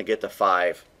 and we want to get the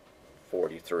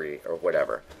 543 or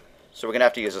whatever. So we're going to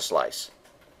have to use a slice.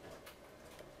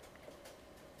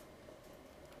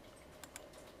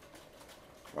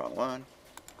 Wrong one.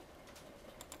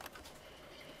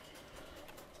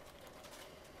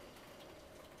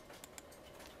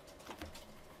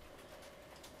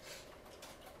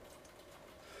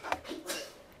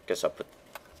 Guess I'll put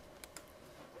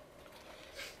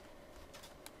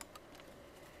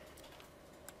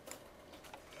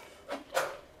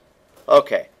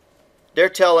they're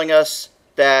telling us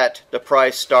that the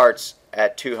price starts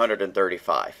at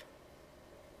 $235.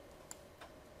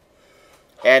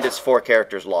 And it's 4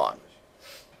 characters long.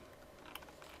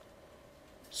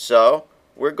 So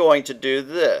we're going to do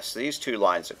this, these 2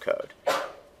 lines of code.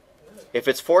 If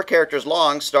it's 4 characters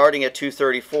long, starting at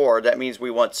 234, that means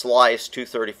we want slice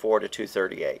 234 to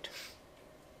 238.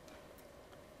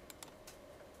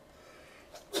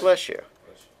 Bless you.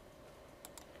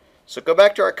 So go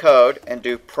back to our code and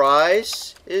do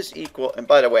price is equal, and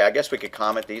by the way, I guess we could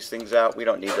comment these things out. We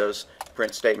don't need those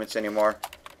print statements anymore.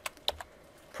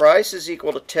 Price is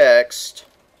equal to text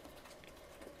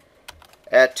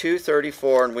at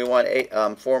 234, and we want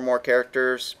 4 more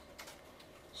characters.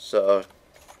 So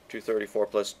 234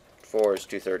 plus 4 is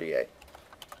 238.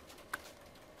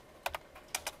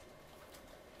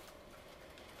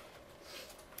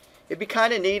 It'd be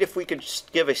kind of neat if we could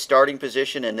just give a starting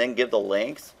position and then give the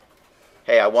length.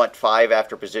 Hey, I want 5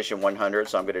 after position 100,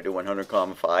 so I'm going to do 100,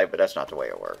 5, but that's not the way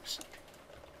it works.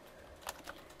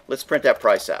 Let's print that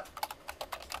price out.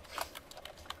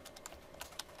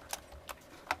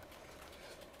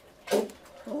 Oh,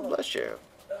 bless you.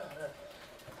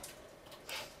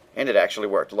 And it actually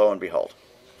worked, lo and behold.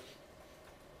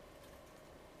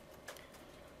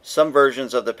 Some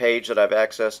versions of the page that I've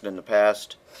accessed in the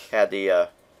past had the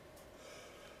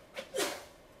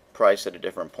price at a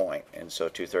different point, and so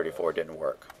 234 didn't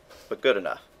work, but good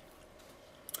enough.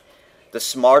 The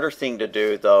smarter thing to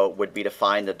do, though, would be to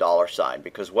find the $sign,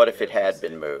 because what if it had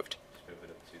been moved? Just move it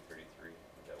up to 233. Would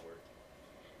that work?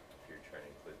 If you're trying to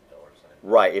include the $sign.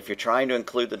 Right, if you're trying to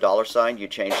include the $sign, you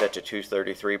change that to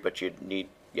 233, but you'd need,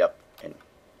 yep, and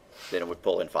then it would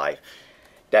pull in 5.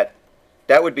 That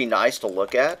would be nice to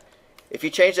look at. If you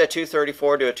change that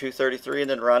 234 to a 233 and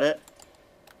then run it,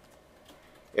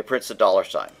 it prints the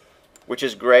 $sign. Which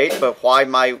is great, but why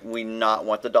might we not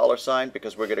want the $sign?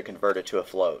 Because we're going to convert it to a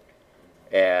float.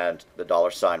 And the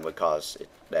 $sign would cause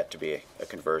that to be a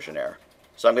conversion error.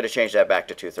 So I'm going to change that back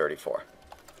to 234.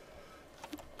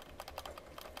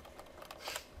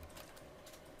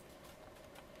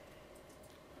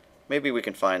 Maybe we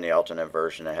can find the alternate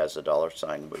version that has the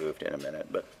 $sign moved in a minute,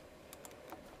 but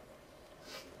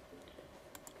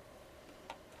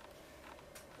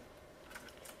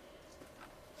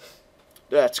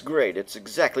that's great. It's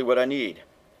exactly what I need.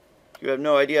 You have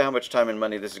no idea how much time and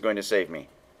money this is going to save me.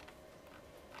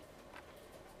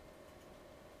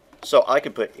 So I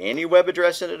can put any web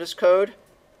address into this code?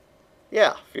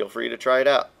 Yeah, feel free to try it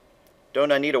out.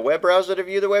 Don't I need a web browser to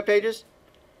view the web pages?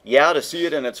 Yeah, to see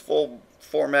it in its full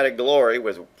formatted glory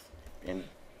with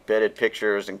embedded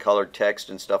pictures and colored text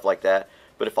and stuff like that.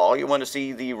 But if all you want to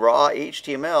see the raw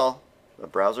HTML, the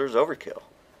browser is overkill.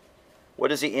 What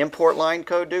does the import line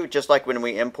code do? Just like when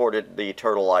we imported the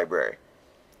turtle library.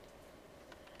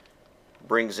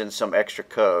 Brings in some extra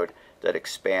code that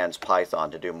expands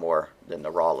Python to do more than the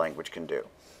raw language can do.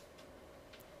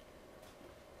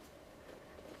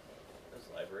 Those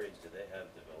libraries, do they have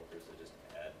developers that just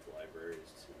add libraries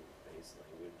to the base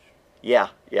language? Yeah.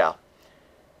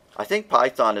 I think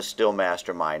Python is still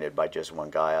masterminded by just one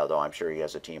guy, although I'm sure he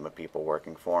has a team of people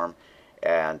working for him.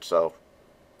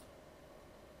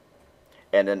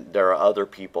 And then there are other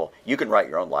people. You can write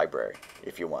your own library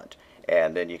if you want.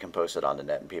 And then you can post it on the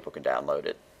net and people can download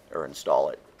it or install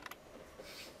it.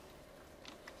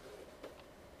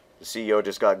 The CEO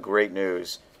just got great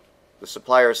news. The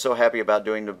supplier is so happy about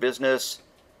doing the business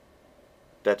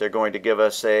that they're going to give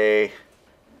us a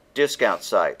discount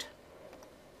site.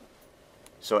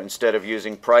 So instead of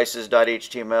using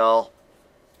prices.html,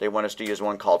 they want us to use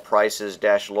one called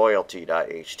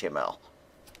prices-loyalty.html.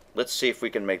 Let's see if we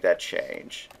can make that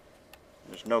change.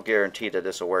 There's no guarantee that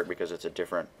this will work because it's a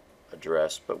different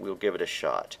address, but we'll give it a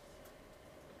shot.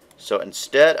 So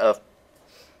instead of...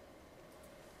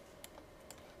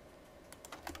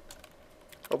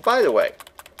 Oh, by the way,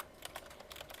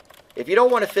 if you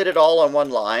don't want to fit it all on one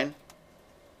line,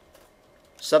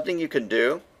 something you can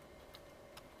do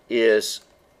is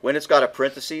when it's got a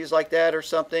parentheses like that or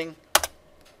something,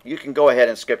 you can go ahead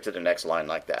and skip to the next line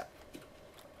like that.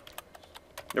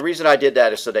 The reason I did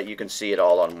that is so that you can see it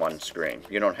all on one screen.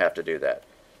 You don't have to do that.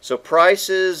 So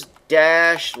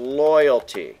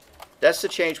prices-loyalty. That's the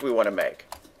change we want to make.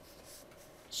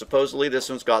 Supposedly this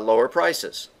one's got lower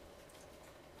prices.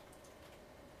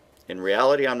 In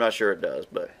reality, I'm not sure it does,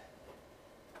 but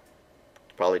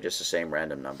probably just the same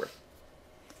random number.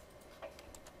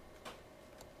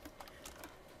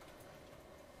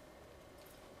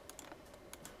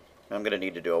 I'm going to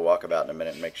need to do a walkabout in a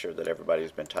minute and make sure that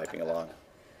everybody's been typing along.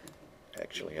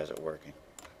 Actually has it working.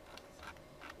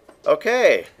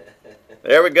 Okay,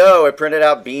 there we go. It printed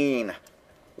out bean.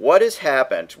 what has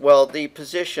happened? Well, the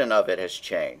position of it has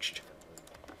changed.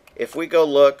 If we go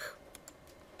look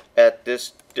at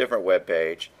this different web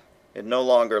page, it no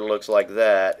longer looks like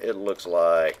that. It looks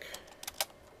like,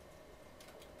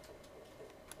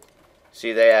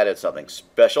 see, they added something,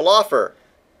 special offer,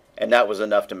 and that was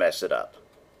enough to mess it up.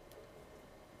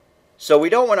 So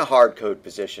we don't want to hard code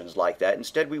positions like that.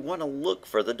 Instead, we want to look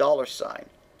for the $sign.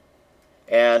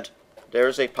 And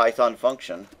there's a Python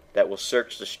function that will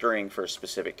search the string for a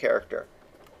specific character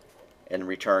and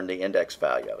return the index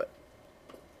value of it.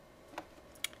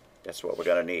 That's what we're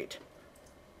going to need.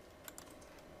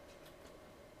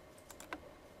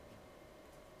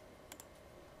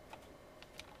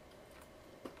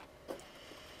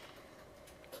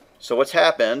 So what's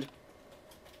happened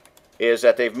is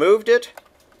that they've moved it.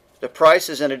 The price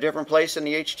is in a different place in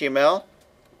the HTML.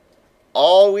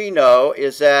 All we know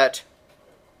is that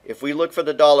if we look for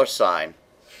the $sign,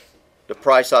 the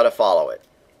price ought to follow it.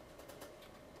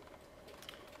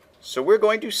 So we're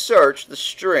going to search the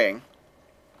string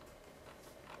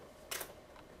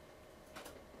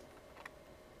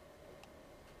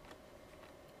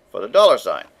for the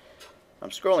 $sign.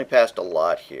 I'm scrolling past a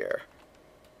lot here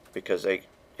because they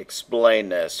explain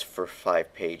this for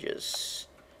 5 pages.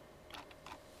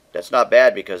 That's not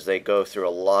bad because they go through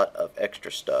a lot of extra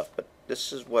stuff, but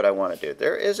this is what I want to do.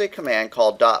 There is a command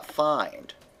called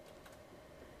 .find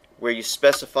where you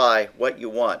specify what you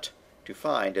want to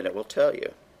find and it will tell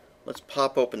you. Let's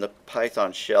pop open the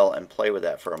Python shell and play with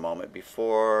that for a moment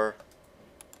before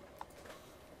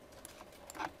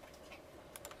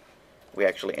we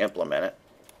actually implement it.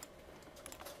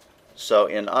 So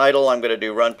in idle, I'm going to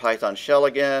do run Python shell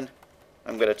again.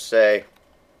 I'm going to say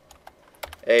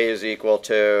A is equal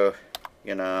to,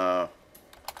 you know,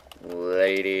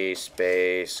 lady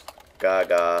space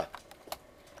gaga.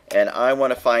 And I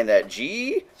want to find that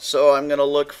G, so I'm going to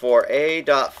look for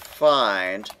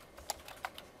A.find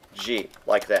G,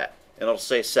 like that. And it'll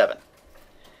say 7.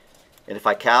 And if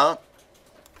I count,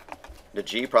 the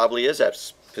G probably is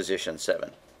at position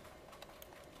 7.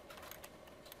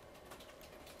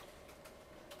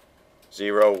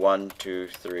 0, 1, 2,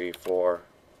 3, 4,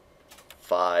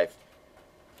 5,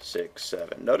 6,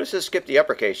 7. Notice it skipped the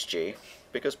uppercase G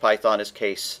because Python is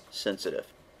case sensitive.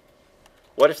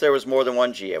 What if there was more than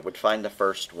one G? It would find the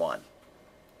first one.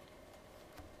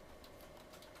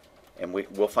 And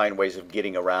we'll find ways of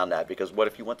getting around that because what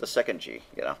if you want the second G,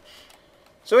 you know?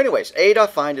 So anyways,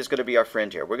 A.find is going to be our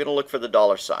friend here. We're going to look for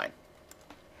the $sign.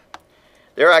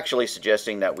 They're actually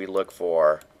suggesting that we look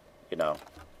for, you know,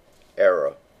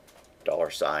 arrow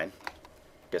 $sign.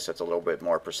 Guess that's a little bit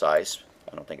more precise.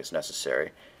 I don't think it's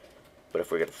necessary. But if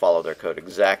we're going to follow their code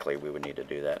exactly, we would need to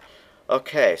do that.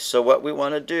 Okay, so what we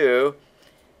want to do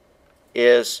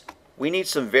is we need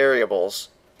some variables.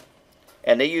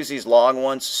 And they use these long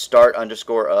ones, start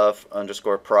underscore of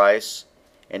underscore price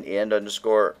and end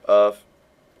underscore of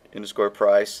underscore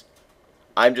price.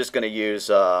 I'm just going to use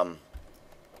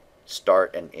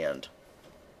start and end.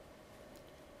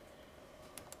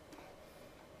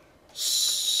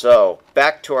 So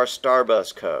back to our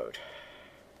Starbuzz code.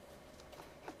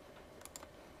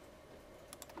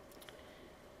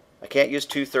 I can't use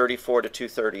 234 to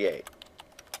 238.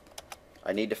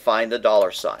 I need to find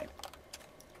the $sign.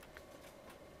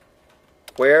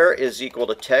 Where is equal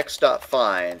to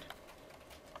text.find.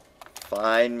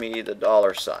 Find me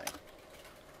the $sign.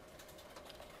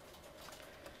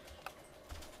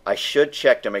 I should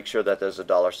check to make sure that there's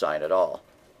a $sign at all.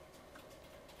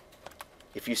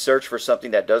 If you search for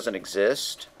something that doesn't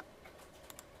exist,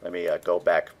 let me go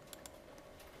back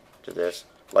to this.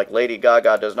 Like Lady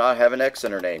Gaga does not have an X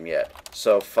in her name yet.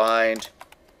 So find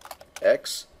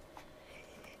X.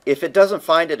 If it doesn't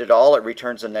find it at all, it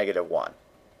returns a -1.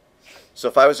 So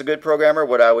if I was a good programmer,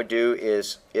 what I would do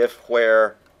is if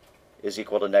where is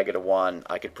equal to -1,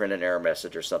 I could print an error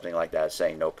message or something like that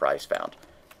saying no price found.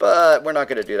 But we're not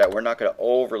going to do that. We're not going to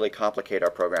overly complicate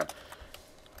our program.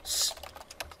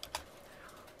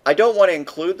 I don't want to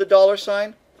include the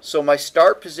 $sign, so my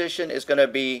start position is going to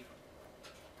be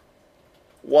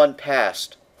 1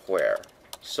 past where.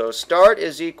 So start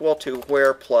is equal to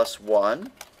where plus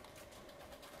 1.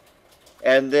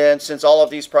 And then since all of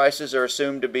these prices are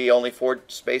assumed to be only 4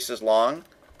 spaces long,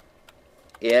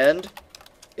 end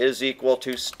is equal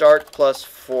to start plus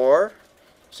 4.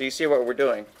 So you see what we're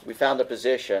doing. We found the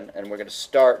position, and we're going to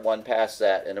start 1 past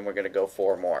that, and then we're going to go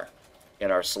 4 more in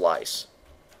our slice.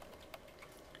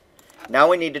 Now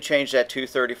we need to change that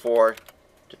 234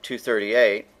 to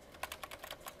 238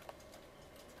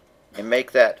 and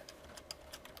make that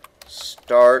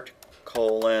start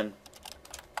colon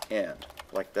end,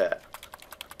 like that.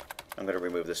 I'm going to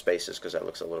remove the spaces because that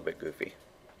looks a little bit goofy.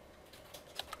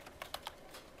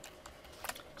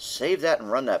 Save that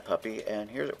and run that puppy, and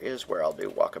here is where I'll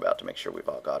do walkabout to make sure we've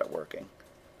all got it working.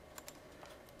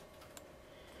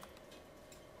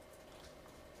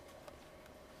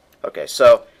 Okay,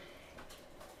 so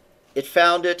it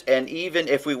found it, and even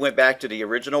if we went back to the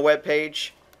original web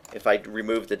page, if I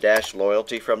remove the dash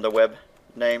loyalty from the web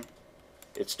name,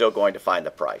 it's still going to find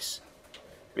the price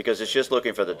because it's just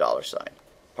looking for the dollar sign.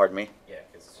 Pardon me? Yeah,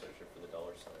 because it's searching for the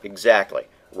dollar sign. Exactly,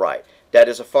 right. That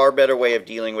is a far better way of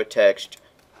dealing with text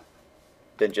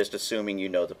than just assuming you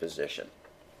know the position.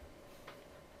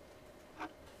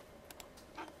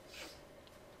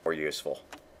 Or useful.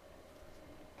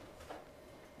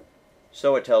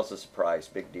 So it tells us price,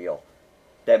 big deal.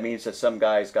 That means that some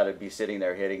guy's got to be sitting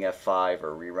there hitting F5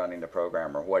 or rerunning the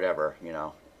program or whatever, you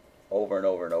know, over and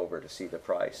over and over to see the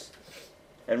price.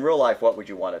 In real life, what would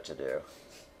you want it to do?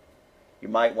 You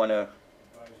might want to...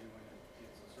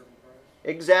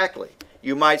 Exactly.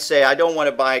 You might say, I don't want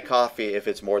to buy coffee if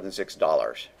it's more than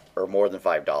 $6 or more than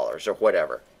 $5 or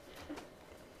whatever.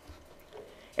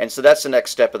 And so that's the next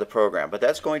step of the program. But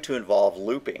that's going to involve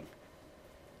looping.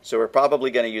 So we're probably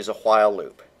going to use a while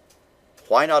loop.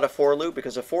 Why not a for loop?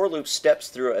 Because a for loop steps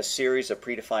through a series of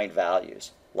predefined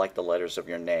values, like the letters of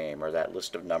your name or that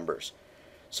list of numbers.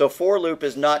 So for loop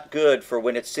is not good for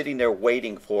when it's sitting there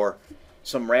waiting for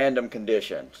some random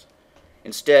conditions.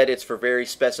 Instead, it's for very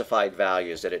specified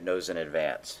values that it knows in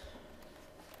advance.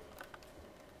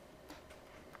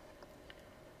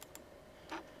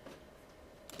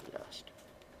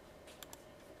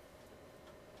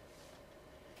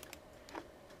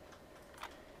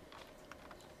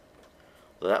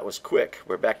 Well, that was quick.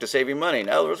 We're back to saving money.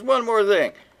 Now there's one more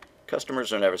thing.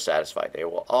 Customers are never satisfied. They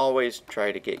will always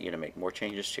try to get you to make more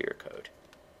changes to your code.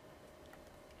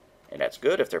 And that's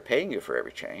good if they're paying you for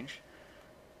every change.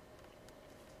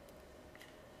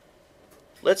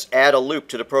 Let's add a loop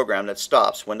to the program that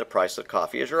stops when the price of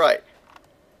coffee is right.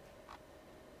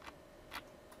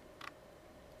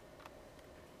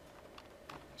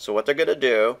 So what they're going to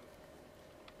do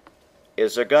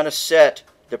is they're going to set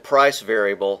the price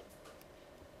variable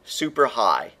super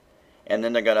high, and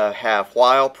then they're going to have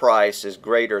while price is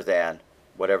greater than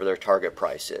whatever their target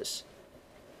price is.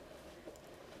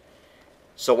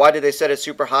 So why did they set it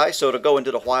super high? So it'll go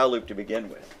into the while loop to begin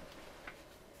with.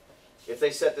 If they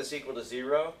set this equal to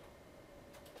 0,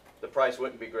 the price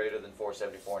wouldn't be greater than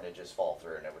 $4.74 and it'd just fall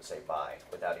through and it would say buy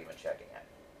without even checking it.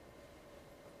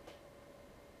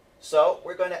 So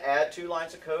we're going to add 2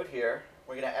 lines of code here.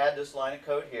 We're going to add this line of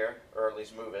code here, or at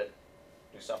least move it,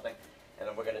 do something. And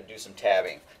then we're going to do some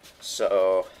tabbing.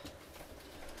 So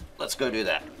let's go do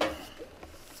that.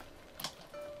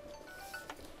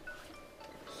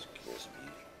 Excuse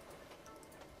me.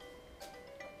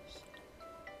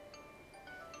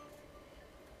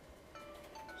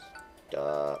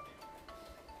 Stop.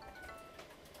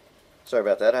 Sorry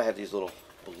about that. I have these little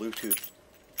Bluetooth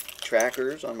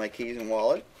trackers on my keys and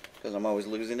wallet because I'm always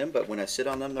losing them. But when I sit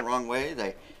on them the wrong way,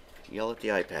 they yell at the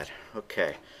iPad.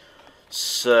 Okay.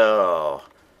 So,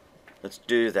 let's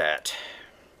do that.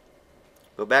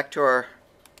 Go back to our...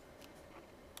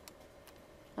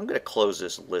 I'm going to close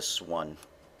this list one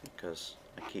because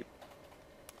I keep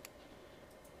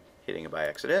hitting it by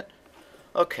accident.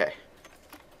 Okay.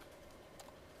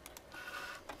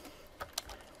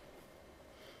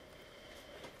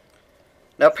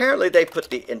 Now apparently they put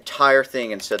the entire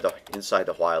thing inside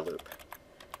the while loop.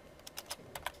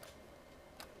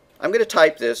 I'm going to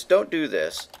type this. Don't do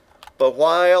this. But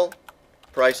while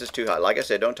price is too high, like I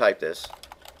said, don't type this.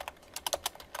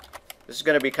 This is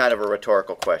going to be kind of a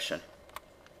rhetorical question.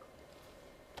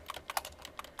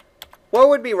 What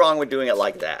would be wrong with doing it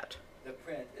like that? The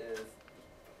print is,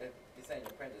 you're saying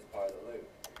the print is part of the loop.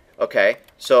 Okay,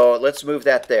 so let's move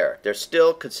that there. There's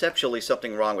still conceptually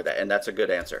something wrong with that, and that's a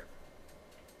good answer.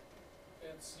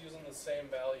 It's using the same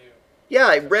value. Yeah,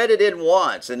 I read it in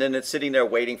once, and then it's sitting there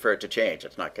waiting for it to change.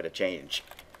 It's not going to change.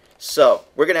 So,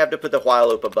 we're going to have to put the while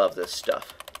loop above this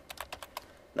stuff.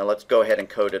 Now let's go ahead and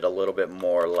code it a little bit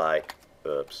more like,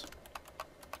 oops,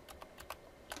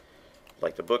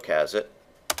 like the book has it.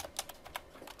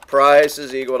 Price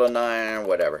is equal to 9,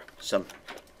 whatever, some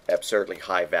absurdly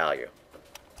high value.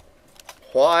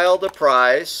 While the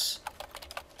price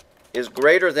is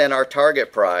greater than our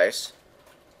target price,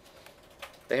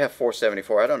 they have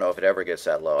 474. I don't know if it ever gets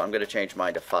that low. I'm going to change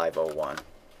mine to 501.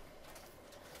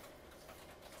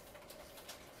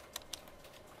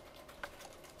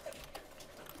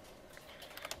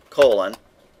 Colon.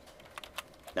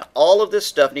 Now all of this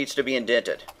stuff needs to be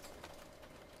indented.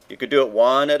 You could do it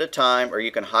one at a time, or you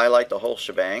can highlight the whole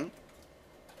shebang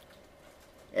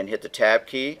and hit the tab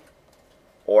key,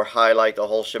 or highlight the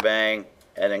whole shebang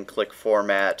and then click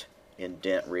Format,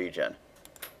 indent region.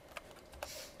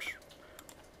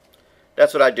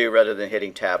 That's what I do rather than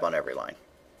hitting tab on every line.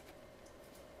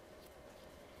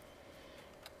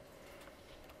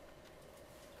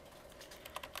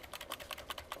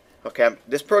 Okay,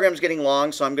 this program is getting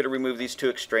long, so I'm going to remove these two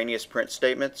extraneous print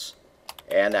statements.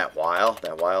 And that while.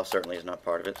 That while certainly is not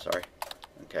part of it, sorry.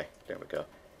 Okay, there we go.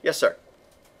 Yes, sir.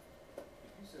 If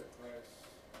you set price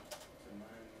to 9,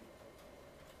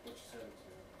 what you set it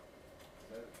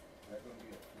to, is that going to be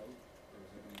a float, or is that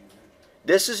going to be an integer?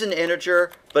 This is an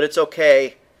integer, but it's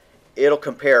okay. It'll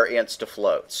compare ints to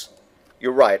floats.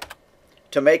 You're right.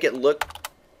 To make it look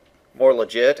more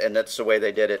legit, and that's the way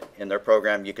they did it in their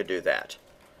program, you could do that.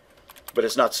 But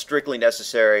it's not strictly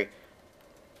necessary.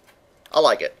 I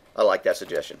like it. I like that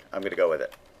suggestion. I'm going to go with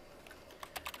it.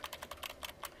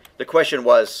 The question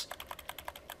was,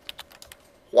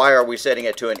 why are we setting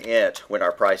it to an int when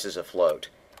our price is a float?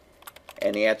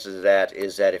 And the answer to that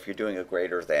is that if you're doing a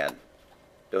greater than,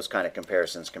 those kind of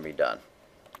comparisons can be done.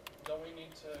 Don't we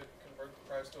need to convert the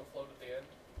price to a float at the end?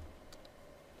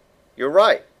 You're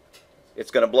right.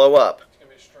 It's going to blow up. It's going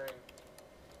to be a string.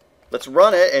 Let's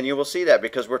run it, and you will see that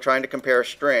because we're trying to compare a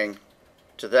string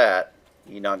to that.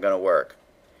 You're not going to work.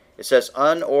 It says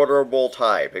unorderable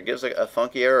type. It gives a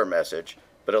funky error message,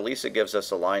 but at least it gives us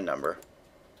a line number.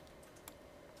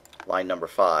 Line number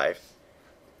 5.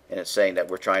 And it's saying that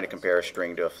we're trying to compare a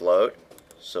string to a float,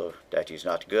 so that is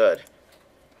not good.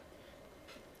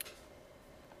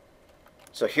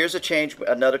 So here's a change,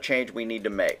 another change we need to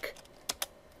make.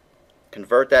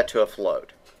 Convert that to a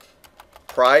float.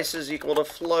 Price is equal to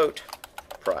float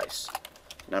price.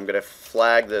 And I'm going to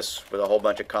flag this with a whole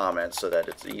bunch of comments so that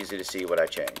it's easy to see what I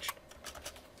changed.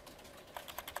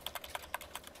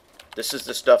 This is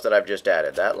the stuff that I've just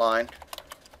added. That line,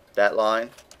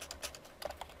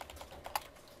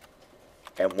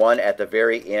 and one at the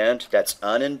very end that's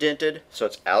unindented, so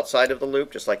it's outside of the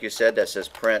loop, just like you said, that says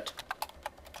print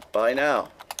by now.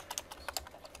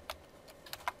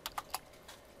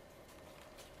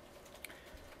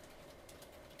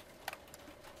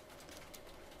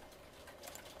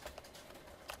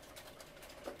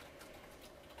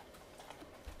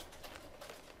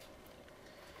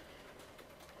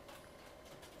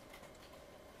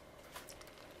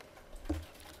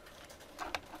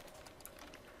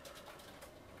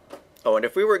 Oh, and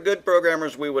if we were good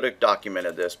programmers, we would have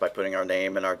documented this by putting our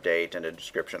name and our date and a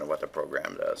description of what the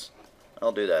program does.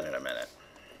 I'll do that in a minute.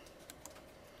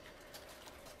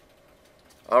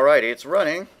 Alrighty, it's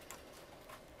running.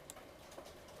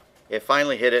 It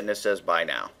finally hit it and it says buy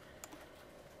now.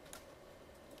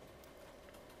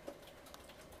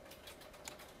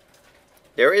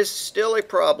 There is still a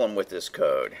problem with this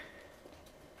code.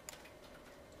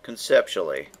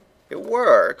 Conceptually, it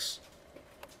works.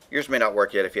 Yours may not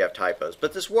work yet if you have typos,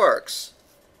 but this works.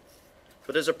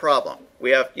 But there's a problem.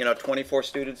 We have, 24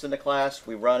 students in the class.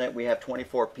 We run it. We have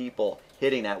 24 people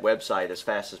hitting that website as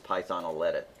fast as Python will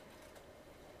let it.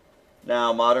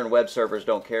 Now, modern web servers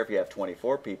don't care if you have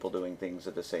 24 people doing things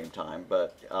at the same time,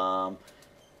 but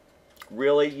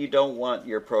really, you don't want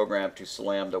your program to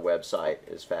slam the website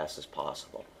as fast as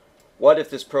possible. What if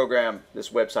this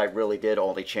website really did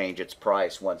only change its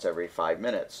price once every 5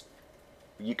 minutes?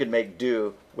 You could make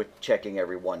do with checking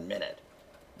every 1 minute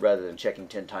rather than checking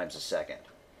 10 times a second.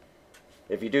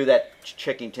 If you do that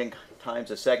checking 10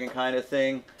 times a second kind of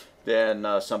thing, then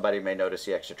somebody may notice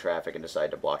the extra traffic and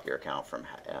decide to block your account from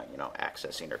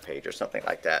accessing their page or something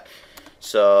like that.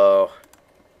 So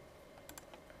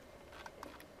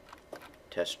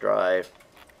test drive,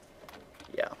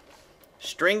 yeah.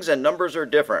 Strings and numbers are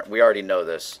different. We already know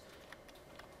this.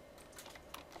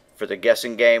 For the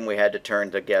guessing game, we had to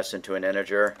turn the guess into an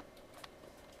integer.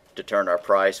 To turn our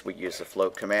price, we use the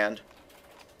float command.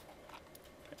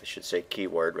 I should say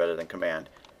keyword rather than command.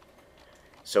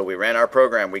 So we ran our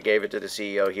program. We gave it to the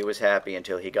CEO. He was happy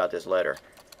until he got this letter.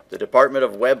 The Department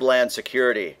of Webland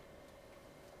Security.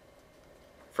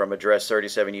 From address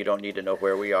 37, you don't need to know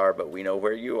where we are, but we know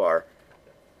where you are.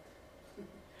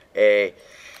 To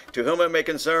whom it may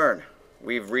concern.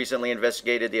 We've recently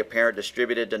investigated the apparent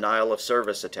distributed denial of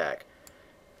service attack.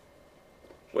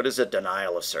 What is a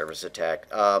denial of service attack?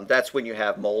 That's when you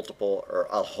have multiple or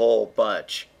a whole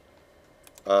bunch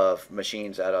of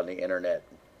machines out on the internet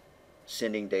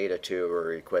sending data to or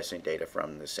requesting data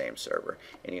from the same server.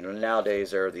 And nowadays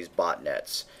there are these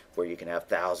botnets where you can have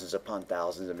thousands upon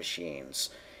thousands of machines.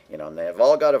 And they've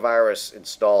all got a virus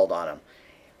installed on them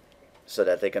so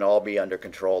that they can all be under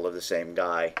control of the same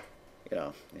guy,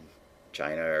 in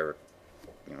China or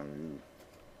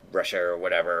Russia or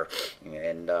whatever,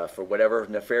 and for whatever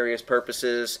nefarious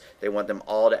purposes, they want them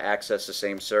all to access the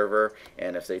same server,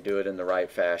 and if they do it in the right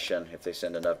fashion, if they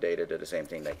send enough data to the same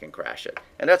thing, they can crash it.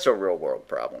 And that's a real world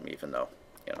problem, even though,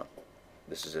 you know,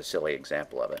 this is a silly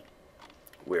example of it.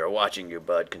 We are watching you,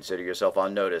 bud. Consider yourself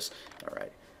on notice. All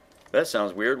right. That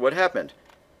sounds weird. What happened?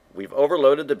 We've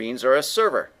overloaded the BeansRS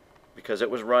server because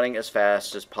it was running as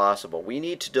fast as possible. We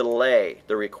need to delay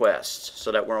the requests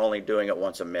so that we're only doing it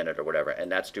once a minute or whatever,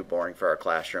 and that's too boring for our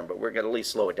classroom, but we're going to at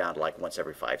least slow it down to like once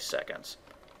every 5 seconds.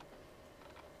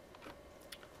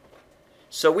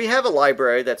 So we have a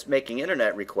library that's making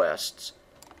internet requests,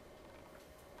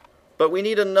 but we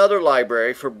need another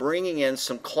library for bringing in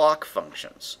some clock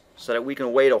functions so that we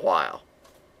can wait a while.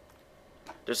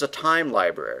 There's a time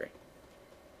library.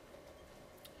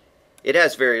 It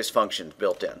has various functions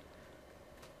built in.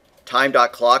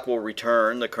 Time.clock will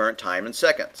return the current time in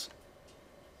seconds.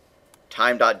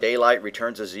 Time.daylight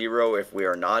returns a 0 if we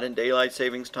are not in daylight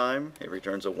savings time. It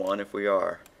returns a 1 if we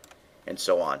are, and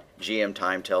so on. GM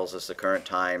time tells us the current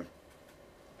time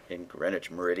in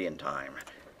Greenwich Meridian time.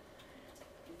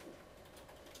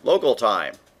 Local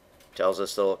time tells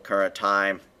us the current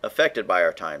time affected by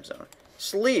our time zone.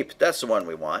 Sleep, that's the one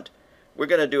we want. We're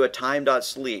going to do a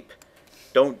time.sleep.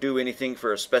 Don't do anything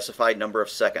for a specified number of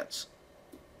seconds.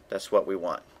 That's what we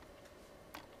want.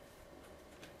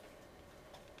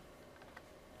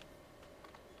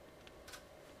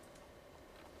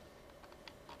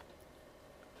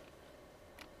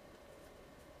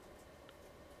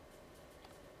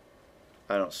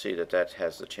 I don't see that that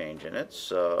has the change in it,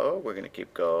 so we're going to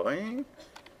keep going.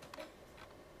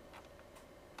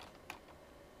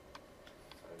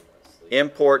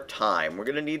 Import time. We're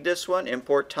going to need this one,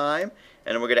 import time,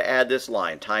 and we're going to add this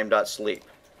line, time.sleep.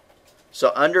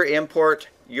 So under import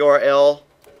URL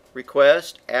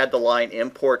request, add the line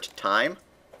import time.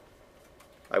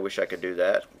 I wish I could do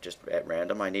that just at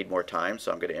random. I need more time,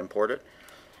 so I'm going to import it.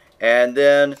 And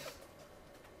then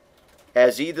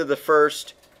as either the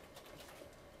first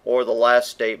or the last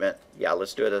statement, yeah,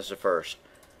 let's do it as the first.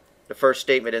 The first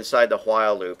statement inside the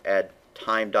while loop, add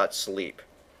time.sleep.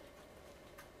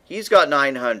 He's got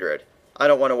 900. I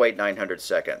don't want to wait 900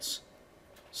 seconds.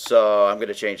 So I'm going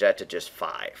to change that to just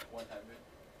 5. 100.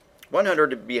 100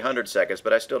 would be 100 seconds,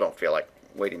 but I still don't feel like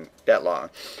waiting that long.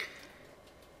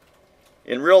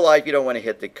 In real life, you don't want to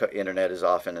hit the internet as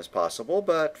often as possible,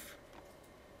 but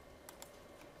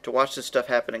to watch this stuff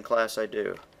happen in class, I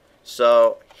do.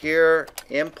 So here,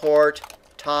 import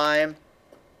time.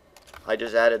 I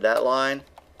just added that line.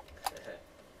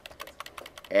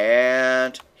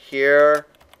 And here,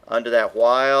 under that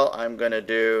while, I'm going to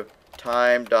do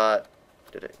time dot,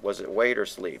 was it wait or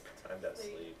sleep?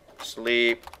 Time.sleep.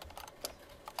 Sleep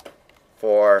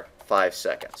for 5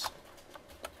 seconds.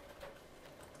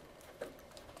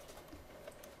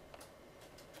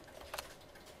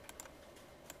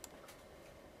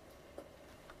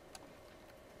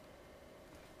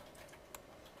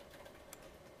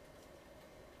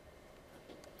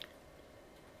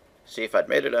 See, if I'd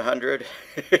made it 100,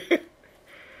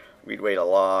 we'd wait a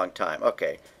long time.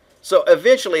 Okay, so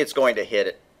eventually it's going to hit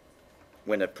it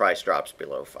when the price drops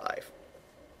below 5.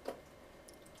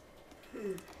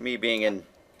 Me being in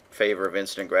favor of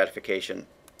instant gratification,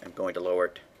 I'm going to lower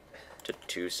it to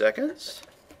 2 seconds.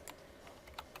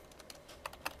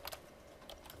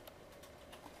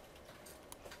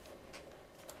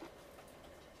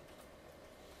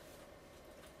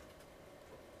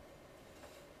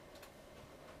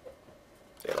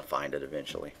 It'll find it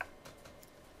eventually.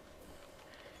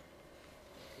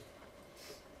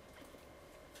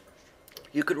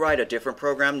 You could write a different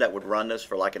program that would run this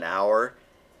for like an hour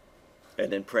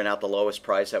and then print out the lowest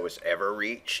price that was ever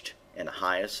reached and the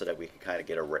highest so that we could kind of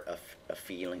get a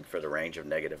feeling for the range of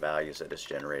negative values that it's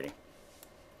generating.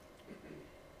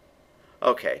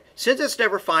 Okay, since it's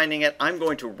never finding it, I'm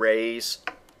going to raise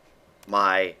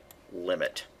my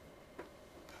limit.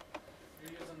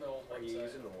 You're using the old Are you website.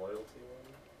 using the loyalty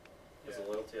one? Because the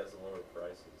loyalty has the lower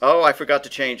prices. Oh, I forgot to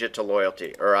change it to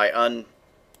loyalty, or I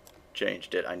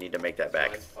unchanged it. I need to make that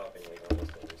back. Mine's popping like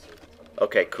almost every single time.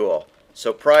 Okay, cool.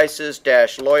 So prices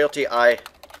dash loyalty, I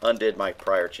undid my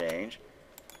prior change.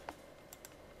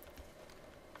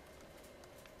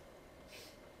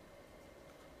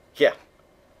 Yeah,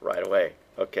 right away.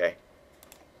 Okay.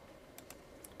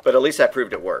 But at least that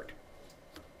proved it worked.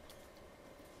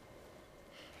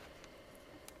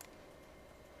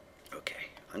 Okay,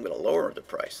 I'm going to lower the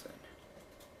price then.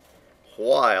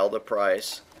 While the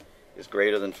price is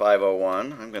greater than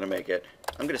 501, I'm going to make it,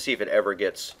 I'm going to see if it ever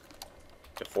gets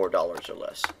to $4 or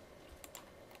less.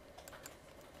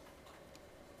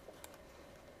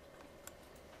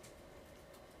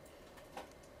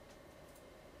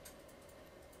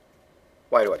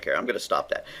 Why do I care? I'm going to stop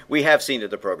that. We have seen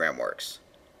that the program works.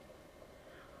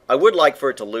 I would like for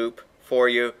it to loop for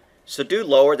you. So do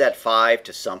lower that 5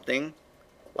 to something,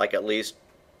 like at least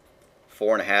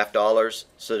 $4.50,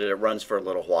 so that it runs for a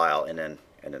little while and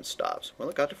then stops. Well,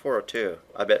 it got to 402.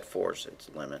 I bet 4 is its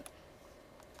limit.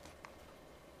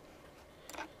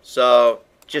 So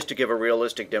just to give a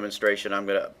realistic demonstration, I'm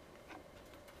going to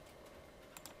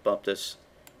bump this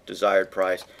desired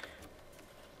price.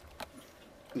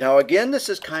 Now again, this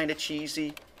is kind of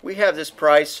cheesy. We have this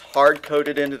price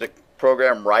hard-coded into the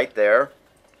program right there.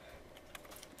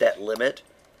 That limit,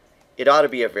 it ought to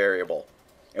be a variable.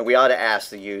 And we ought to ask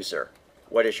the user,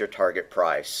 what is your target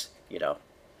price? You know,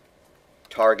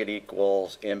 target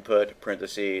equals input,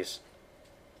 parentheses,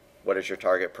 what is your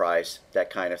target price? That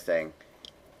kind of thing.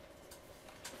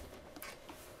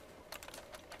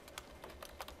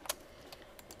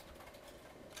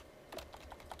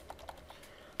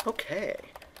 Okay.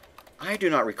 I do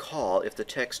not recall if the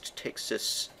text takes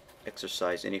this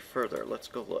exercise any further. Let's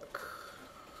go look.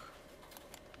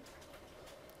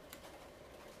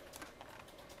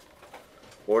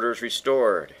 Orders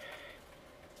restored.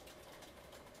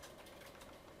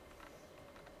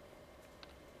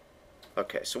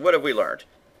 Okay, so what have we learned?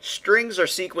 Strings are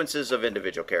sequences of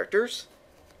individual characters,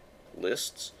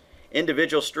 lists.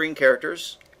 Individual string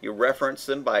characters, you reference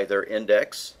them by their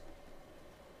index.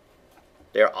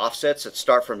 They are offsets that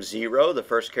start from 0. The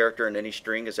first character in any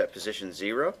string is at position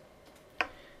 0.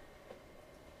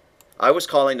 I was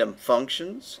calling them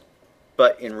functions,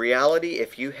 but in reality,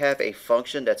 if you have a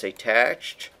function that's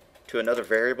attached to another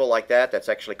variable like that, that's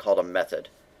actually called a method.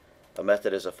 A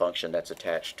method is a function that's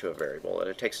attached to a variable, and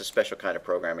it takes a special kind of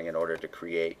programming in order to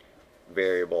create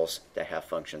variables that have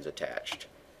functions attached.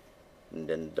 And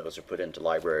then those are put into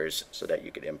libraries so that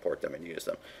you could import them and use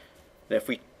them. And if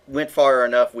we went far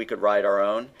enough, we could write our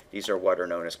own. These are what are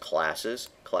known as classes.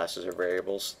 Classes are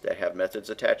variables that have methods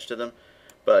attached to them,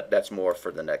 but that's more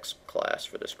for the next class,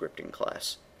 for the scripting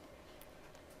class.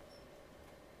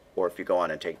 Or if you go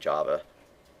on and take Java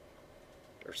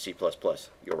or C++,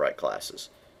 you'll write classes.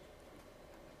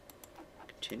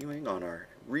 Continuing on our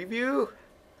review.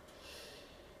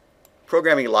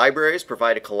 Programming libraries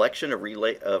provide a collection of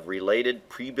related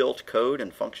pre-built code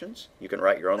and functions. You can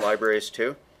write your own libraries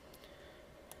too.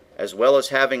 As well as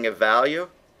having a value,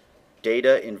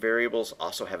 data in variables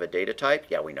also have a data type.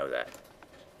 Yeah, we know that.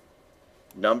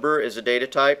 Number is a data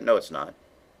type. No, it's not.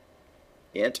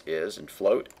 Int is and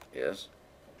float is.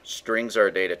 Strings are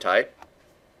a data type.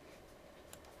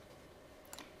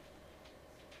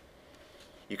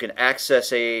 You can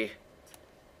access a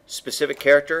specific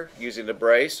character using the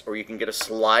brace, or you can get a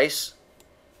slice,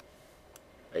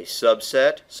 a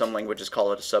subset. Some languages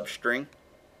call it a substring.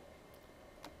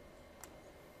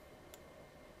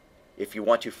 If you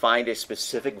want to find a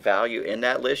specific value in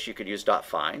that list, you could use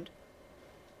 .find.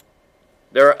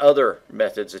 There are other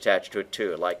methods attached to it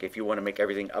too, like if you want to make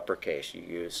everything uppercase, you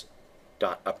use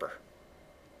 .upper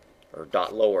or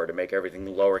 .lower to make everything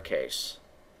lowercase.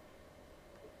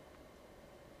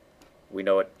 We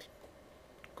know what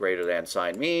greater than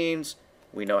sign means.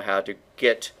 We know how to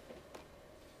get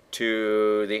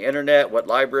to the internet, what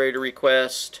library to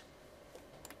request.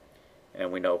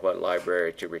 And we know what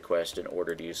library to request in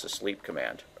order to use the sleep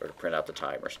command or to print out the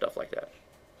time or stuff like that.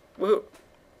 Woohoo!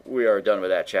 We are done with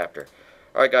that chapter.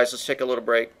 All right, guys, let's take a little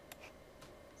break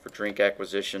for drink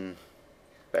acquisition,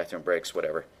 bathroom breaks,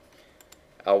 whatever.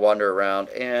 I'll wander around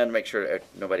and make sure that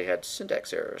nobody had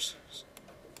syntax errors.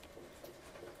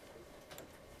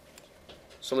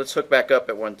 So let's hook back up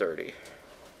at 1:30.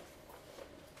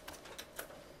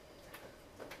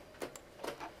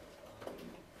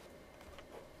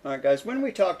 Alright guys, when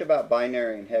we talked about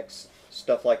binary and hex,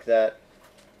 stuff like that,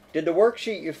 did the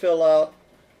worksheet you fill out,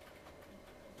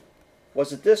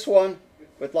 was it this one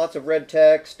with lots of red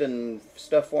text and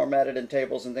stuff formatted in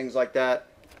tables and things like that?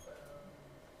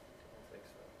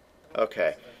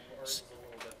 Okay.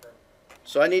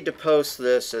 So I need to post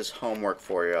this as homework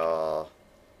for y'all.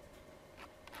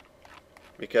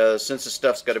 Because since the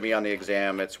stuff's going to be on the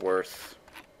exam, it's worth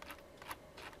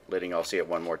letting y'all see it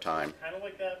one more time. Kind of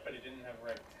like that, but it didn't have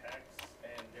red text,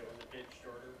 and it was a bit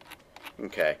shorter.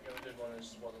 Okay. The other good one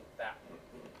just wasn't that one.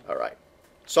 All right.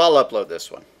 So I'll upload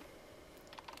this one.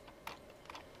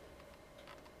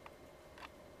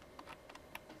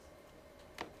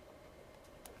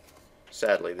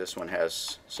 Sadly, this one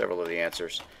has several of the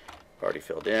answers already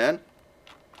filled in.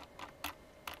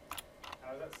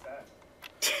 How is that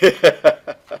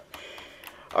sad?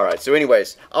 All right, so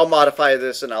anyways, I'll modify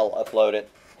this and I'll upload it.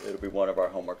 It'll be one of our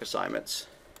homework assignments.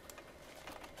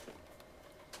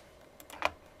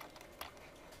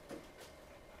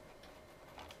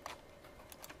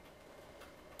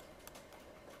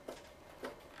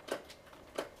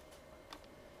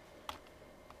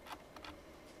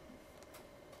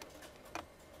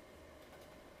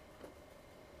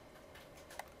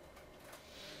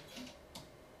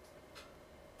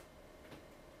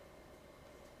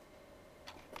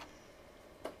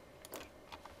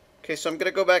 Okay, so I'm going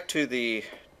to go back to the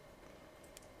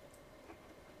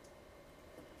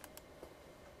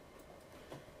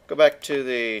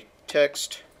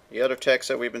text, the other text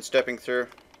that we've been stepping through.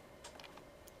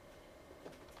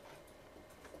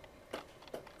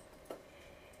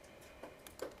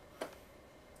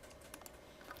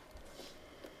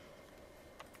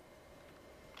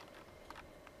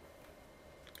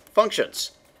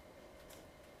 Functions.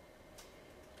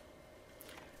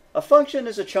 A function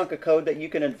is a chunk of code that you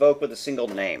can invoke with a single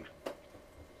name.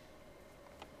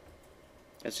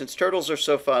 And since turtles are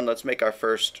so fun, let's make our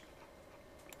first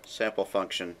sample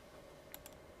function.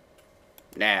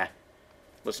 Nah,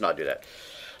 let's not do that.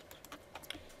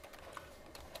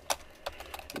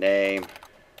 Name,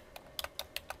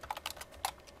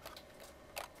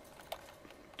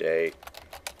 date,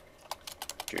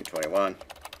 June 21.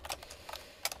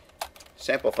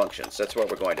 Sample functions, that's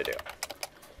what we're going to do.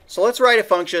 So let's write a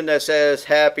function that says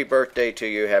happy birthday to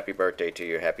you, happy birthday to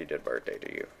you, happy birthday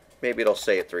to you. Maybe it'll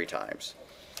say it 3 times.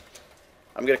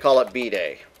 I'm going to call it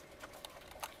B-Day.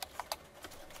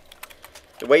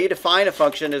 The way you define a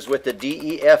function is with the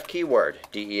DEF keyword.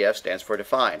 DEF stands for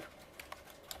define.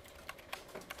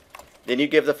 Then you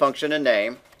give the function a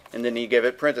name, and then you give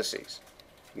it parentheses.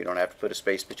 You don't have to put a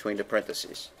space between the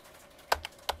parentheses.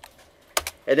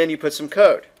 And then you put some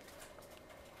code.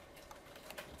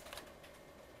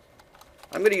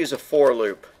 I'm going to use a for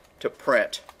loop to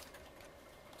print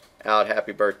out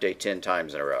happy birthday 10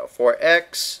 times in a row. For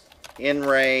x in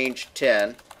range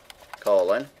 10,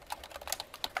 colon,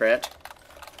 print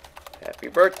happy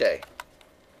birthday.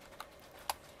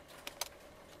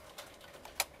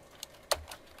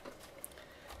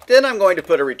 Then I'm going to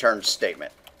put a return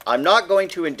statement. I'm not going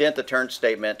to indent the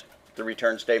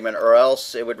return statement, or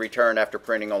else it would return after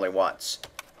printing only once.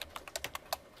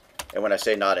 And when I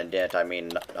say not indent, I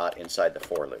mean not inside the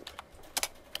for loop.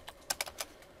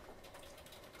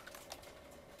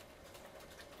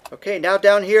 Okay, now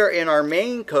down here in our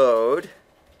main code,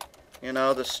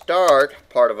 the start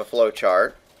part of a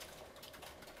flowchart,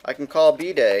 I can call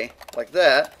B-Day like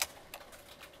that.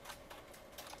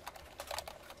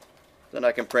 Then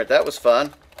I can print that was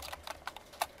fun.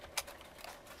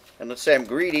 And let's say I'm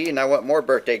greedy and I want more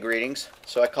birthday greetings,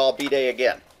 so I call B-Day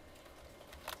again.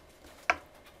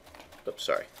 Oops,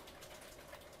 sorry.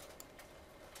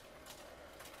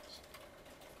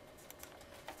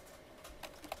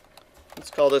 Let's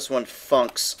call this one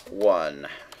funcs1.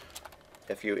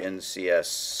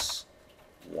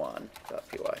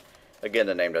 funcs1.py. Again,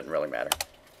 the name doesn't really matter.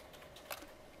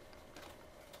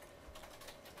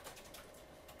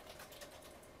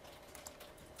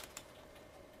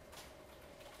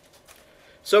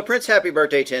 So it prints happy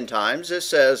birthday 10 times. This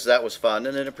says that was fun,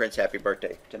 and then it prints happy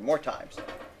birthday 10 more times.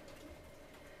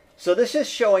 So this is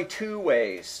showing 2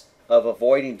 ways of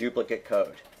avoiding duplicate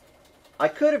code. I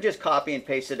could have just copied and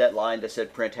pasted that line that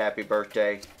said print happy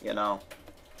birthday, 10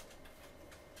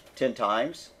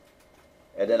 times.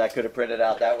 And then I could have printed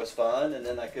out that was fun, and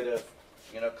then I could have,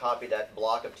 copied that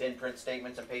block of 10 print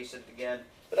statements and pasted it again.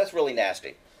 But that's really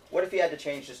nasty. What if you had to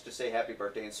change this to say happy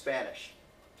birthday in Spanish?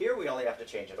 Here we only have to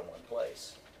change it in one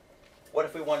place. What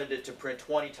if we wanted it to print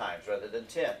 20 times rather than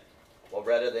 10? Well,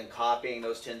 rather than copying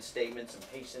those 10 statements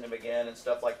and pasting them again and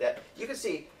stuff like that, you can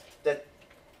see that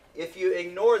if you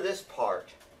ignore this part,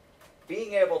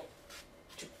 being able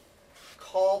to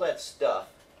call that stuff,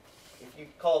 if you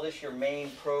call this your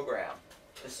main program,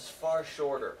 this is far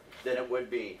shorter than it would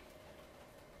be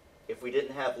if we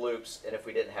didn't have loops and if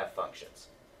we didn't have functions.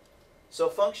 So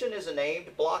function is a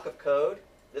named block of code.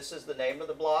 This is the name of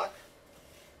the block.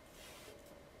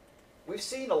 We've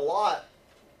seen a lot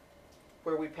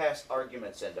where we pass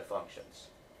arguments into functions.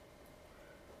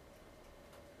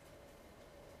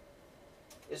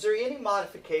 Is there any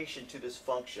modification to this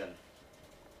function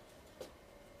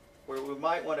where we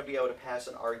might want to be able to pass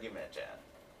an argument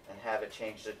in and have it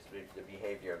change the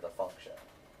behavior of the function?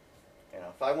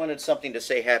 If I wanted something to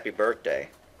say happy birthday,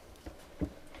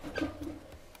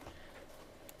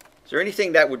 is there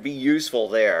anything that would be useful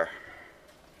there?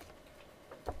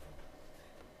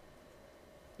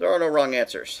 There are no wrong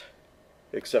answers,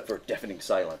 except for deafening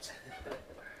silence.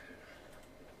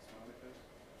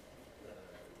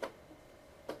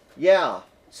 Yeah,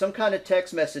 some kind of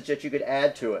text message that you could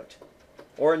add to it.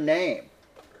 Or a name,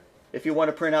 if you want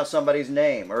to print out somebody's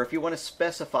name. Or if you want to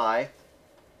specify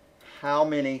how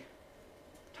many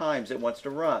times it wants to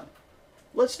run.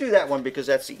 Let's do that one because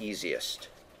that's the easiest.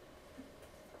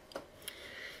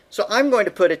 So I'm going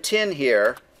to put a 10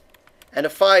 here and a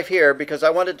 5 here because I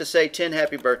wanted to say 10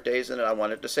 happy birthdays and then I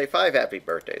wanted to say 5 happy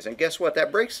birthdays. And guess what?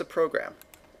 That breaks the program.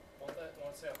 Won't that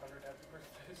say 100 happy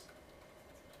birthdays?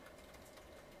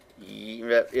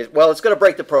 Well, it's going to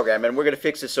break the program, and we're going to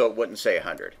fix it so it wouldn't say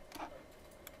 100.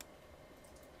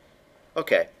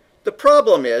 Okay. The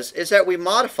problem is that we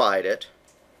modified it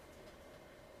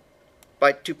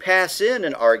to pass in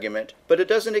an argument, but it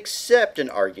doesn't accept an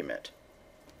argument.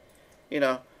 You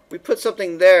know, we put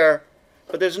something there,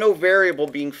 but there's no variable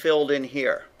being filled in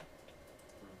here.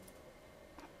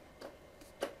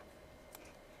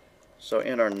 So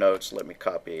in our notes, let me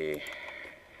copy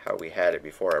how we had it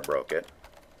before I broke it.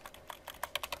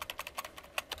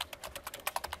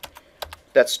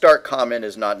 That start comment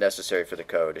is not necessary for the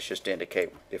code. It's just to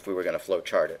indicate if we were going to flow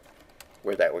chart it,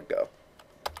 where that would go.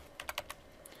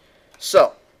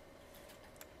 So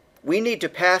we need to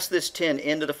pass this 10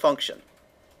 into the function.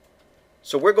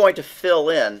 So we're going to fill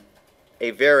in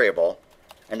a variable,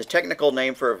 and the technical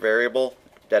name for a variable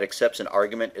that accepts an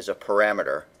argument is a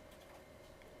parameter.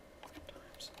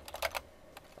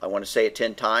 I want to say it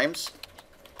 10 times.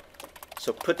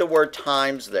 So put the word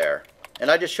times there. And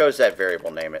I just chose that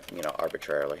variable name it, you know,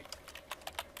 arbitrarily.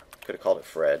 Could have called it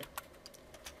Fred.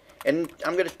 And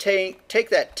I'm going to take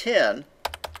that 10,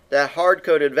 that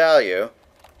hard-coded value,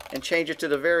 and change it to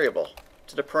the variable,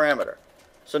 to the parameter.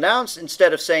 So now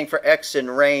instead of saying for x in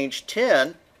range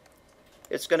 10,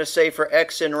 it's going to say for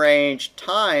x in range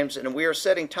times, and we are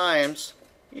setting times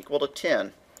equal to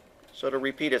 10. So it'll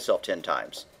repeat itself 10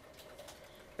 times.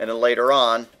 And then later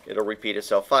on, it'll repeat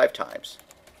itself 5 times.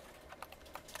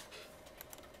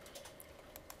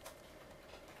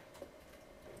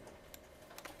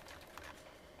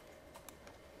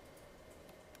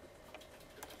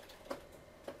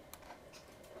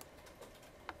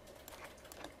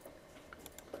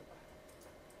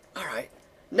 All right.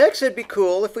 Next, it'd be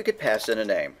cool if we could pass in a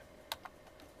name.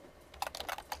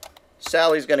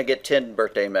 Sally's going to get 10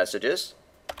 birthday messages.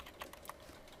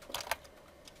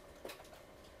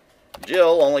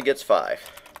 Jill only gets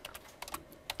 5.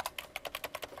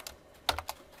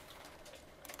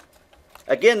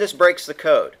 Again, this breaks the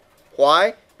code.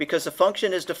 Why? Because the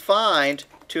function is defined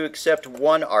to accept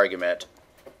one argument,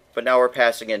 but now we're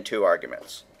passing in 2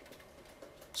 arguments.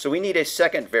 So we need a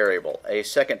second variable, a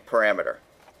second parameter.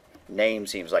 Name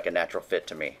seems like a natural fit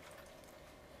to me.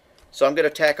 So I'm going to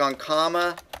tack on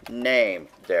comma name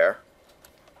there.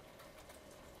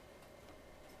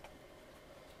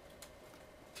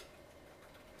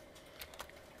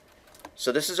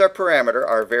 So this is our parameter,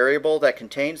 our variable that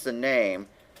contains the name.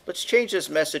 Let's change this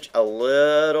message a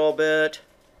little bit.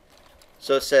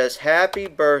 So it says happy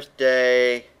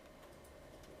birthday,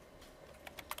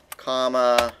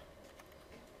 comma,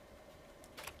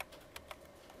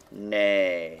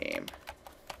 name.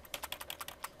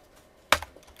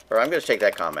 Or I'm going to take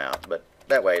that comma out, but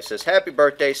that way it says happy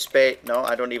birthday, space. No,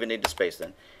 I don't even need the space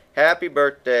then. Happy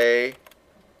birthday,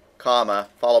 comma,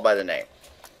 followed by the name.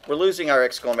 We're losing our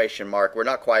exclamation mark. We're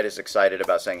not quite as excited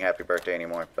about saying happy birthday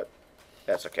anymore, but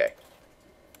that's okay.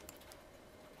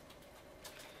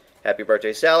 Happy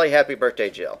birthday, Sally. Happy birthday,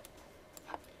 Jill.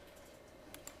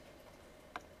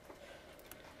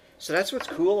 So that's what's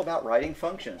cool about writing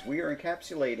functions. We are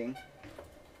encapsulating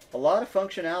a lot of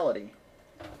functionality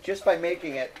just by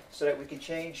making it so that we can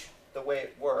change the way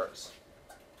it works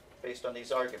based on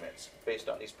these arguments, based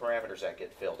on these parameters that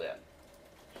get filled in.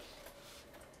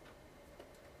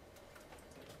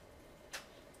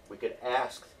 We could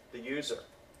ask the user,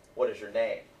 what is your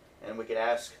name? And we could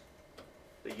ask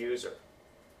the user,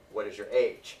 what is your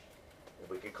age? And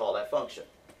we could call that function.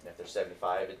 And if they're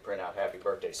 75, it'd print out happy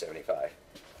birthday 75.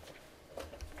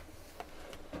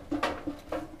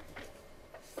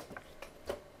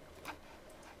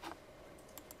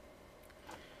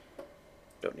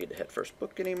 Don't need to head first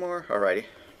book anymore. Alrighty.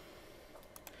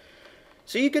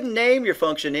 So you can name your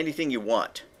function anything you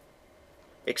want,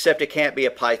 except it can't be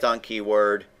a Python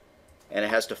keyword, and it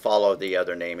has to follow the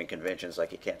other naming conventions,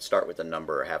 like it can't start with a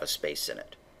number or have a space in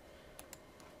it.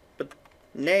 But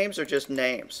names are just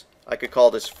names. I could call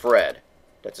this Fred.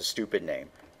 That's a stupid name.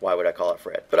 Why would I call it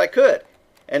Fred? But I could.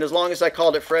 And as long as I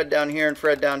called it Fred down here and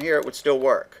Fred down here, it would still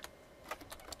work.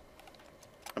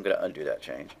 I'm going to undo that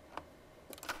change.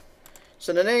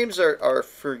 So the names are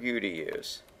for you to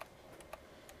use.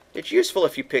 It's useful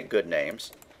if you pick good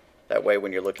names. That way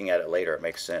when you're looking at it later, it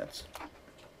makes sense.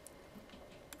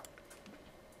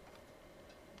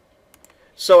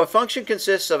 So a function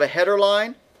consists of a header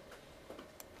line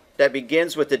that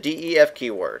begins with the DEF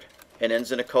keyword and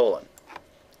ends in a colon.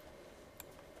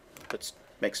 Let's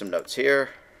make some notes here.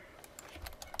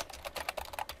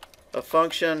 A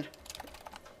function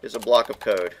is a block of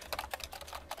code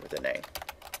with a name.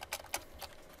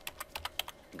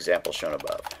 Example shown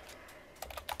above.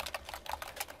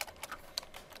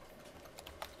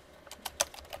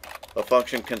 A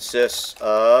function consists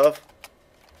of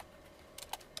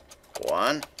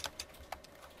one,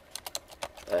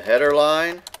 a header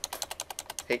line,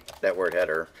 hate that word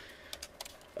header,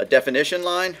 a definition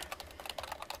line,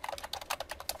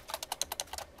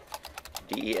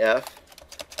 DEF,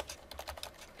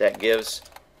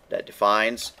 that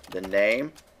defines the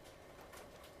name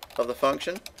of the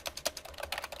function,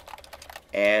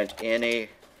 and any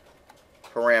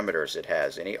parameters it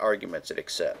has, any arguments it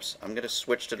accepts. I'm going to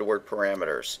switch to the word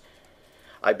parameters.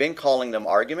 I've been calling them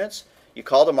arguments. You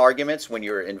call them arguments when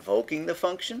you're invoking the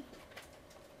function.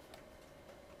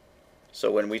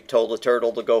 So when we told the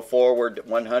turtle to go forward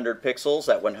 100 pixels,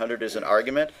 that 100 is an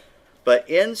argument. But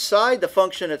inside the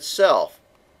function itself,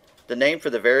 the name for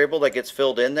the variable that gets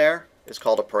filled in there is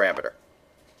called a parameter.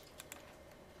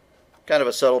 Kind of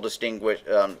a subtle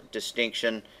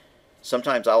distinction.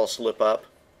 Sometimes I will slip up.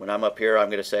 When I'm up here, I'm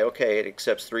going to say, okay, it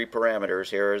accepts 3 parameters.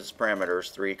 Here is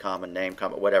parameters, 3, common name,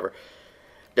 common whatever.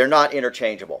 They're not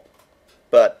interchangeable,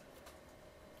 but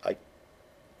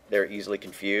they're easily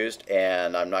confused,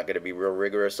 and I'm not going to be real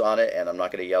rigorous on it, and I'm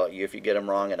not going to yell at you if you get them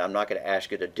wrong, and I'm not going to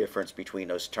ask you the difference between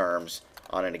those terms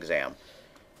on an exam.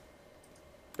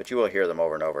 But you will hear them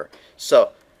over and over.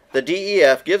 So the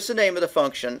DEF gives the name of the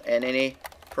function and any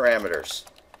parameters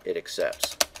it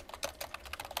accepts.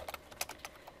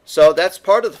 So that's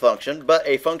part of the function, but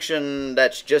a function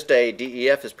that's just a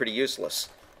DEF is pretty useless.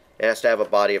 It has to have a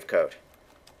body of code.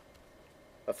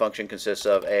 A function consists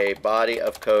of a body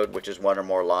of code, which is 1 or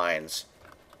more lines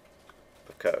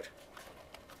of code.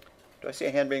 Do I see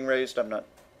a hand being raised? I'm not.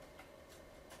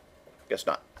 Guess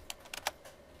not.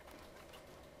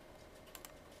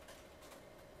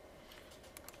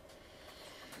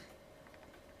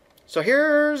 So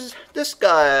here's this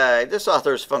guy, this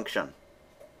author's function.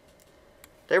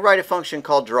 They write a function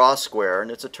called draw square,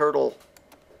 and it's a turtle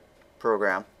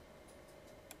program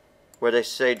where they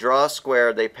say draw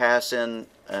square, they pass in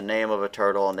a name of a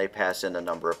turtle, and they pass in a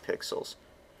number of pixels.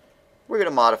 We're going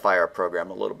to modify our program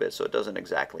a little bit so it doesn't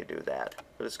exactly do that,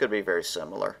 but it's going to be very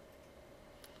similar.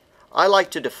 I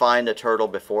like to define the turtle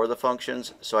before the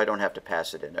functions so I don't have to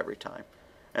pass it in every time.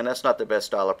 And that's not the best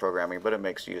style of programming, but it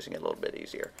makes using it a little bit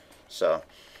easier. So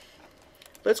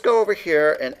let's go over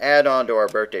here and add on to our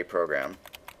birthday program.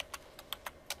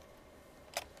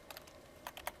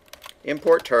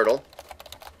 Import turtle.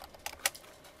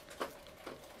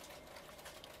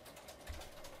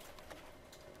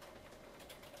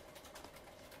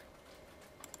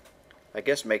 I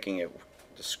guess making it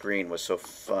the screen was so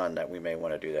fun that we may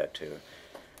want to do that too.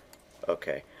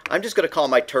 Okay. I'm just going to call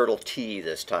my turtle T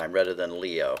this time rather than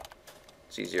Leo.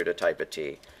 It's easier to type a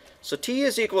T. So T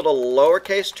is equal to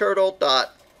lowercase turtle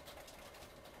dot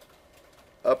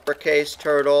uppercase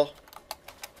turtle.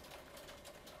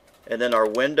 And then our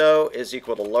window is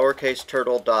equal to lowercase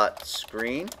turtle dot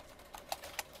screen.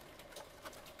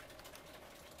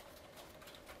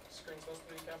 Screen's supposed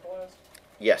to be capitalized?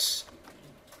 Yes.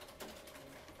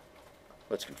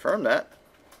 Let's confirm that.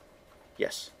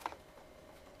 Yes.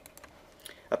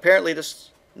 Apparently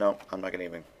this... No, I'm not going to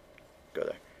even go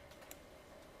there.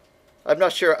 I'm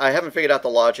not sure. I haven't figured out the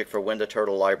logic for when the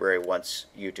turtle library wants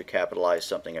you to capitalize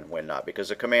something and when not, because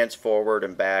the commands forward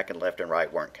and back and left and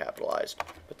right weren't capitalized,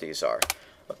 but these are.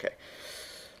 Okay.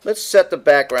 Let's set the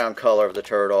background color of the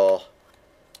turtle,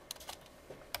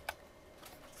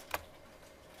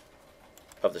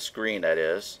 of the screen that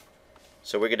is.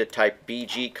 So we're going to type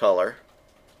BG color.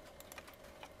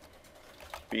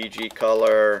 BG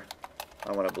color,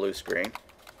 I want a blue screen.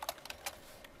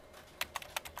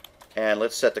 And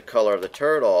let's set the color of the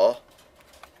turtle,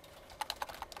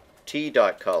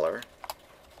 T.color,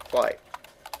 white.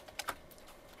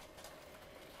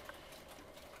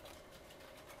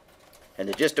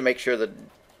 And just to make sure the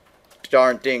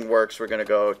darn thing works, we're going to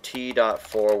go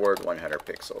T.forward 100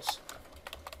 pixels.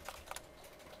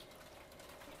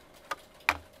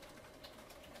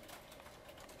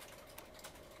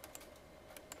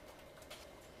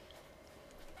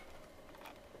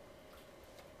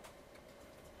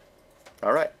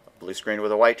 All right, blue screen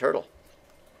with a white turtle.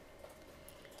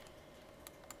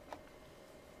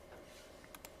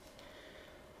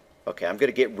 Okay, I'm going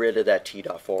to get rid of that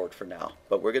T.forward for now,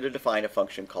 but we're going to define a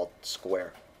function called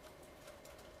square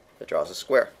that draws a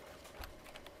square.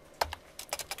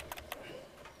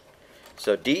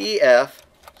 So DEF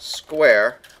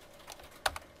square,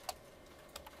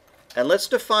 and let's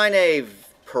define a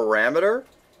parameter.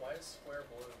 Why is square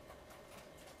blue?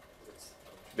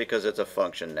 Because it's a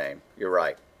function name. You're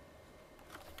right.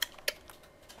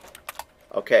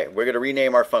 Okay, we're going to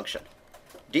rename our function.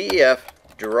 DEF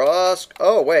draws...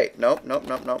 Oh, wait. Nope.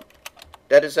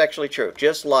 That is actually true.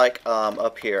 Just like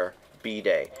up here,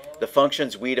 B-Day. The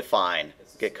functions we define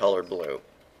get colored blue.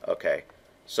 Okay,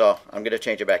 so I'm going to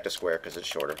change it back to square because it's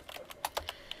shorter.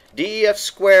 DEF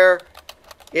square,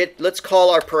 let's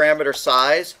call our parameter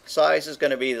size. Size is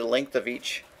going to be the length of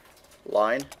each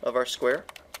line of our square.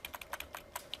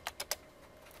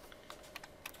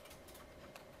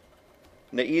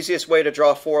 And the easiest way to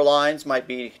draw 4 lines might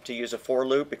be to use a for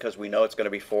loop because we know it's going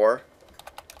to be 4.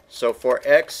 So for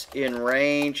x in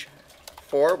range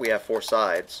 4, we have 4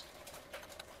 sides.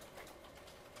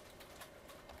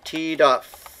 T dot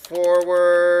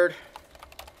forward,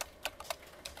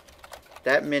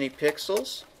 that many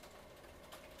pixels.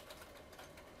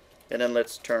 And then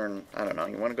let's turn, I don't know,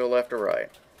 you want to go left or right?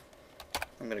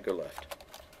 I'm going to go left.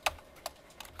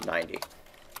 90.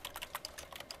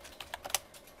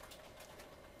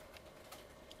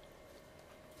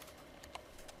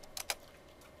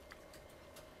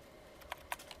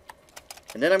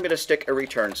 And then I'm going to stick a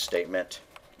return statement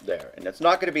there. And it's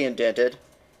not going to be indented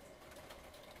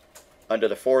under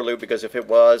the for loop because if it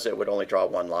was, it would only draw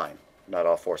 1 line, not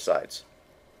all 4 sides.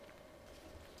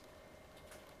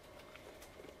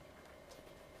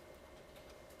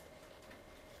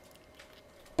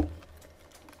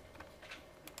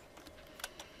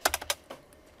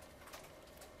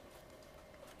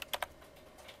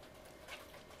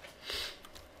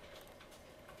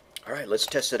 All right, let's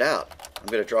test it out. I'm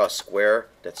going to draw a square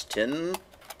that's 10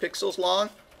 pixels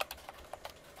long,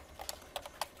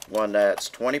 one that's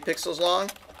 20 pixels long,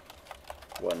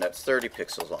 one that's 30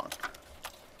 pixels long.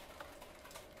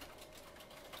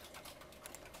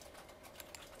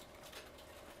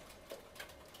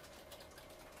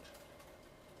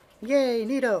 Yay,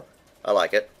 neato. I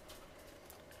like it.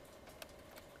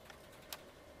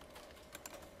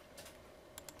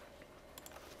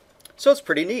 So it's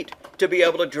pretty neat to be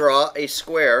able to draw a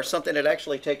square, something that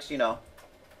actually takes, you know,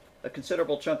 a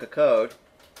considerable chunk of code,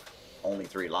 only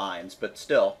 3 lines, but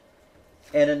still,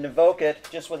 and then invoke it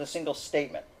just with a single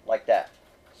statement like that.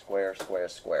 Square, square,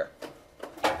 square.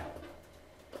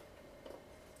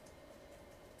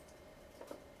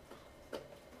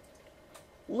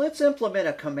 Let's implement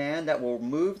a command that will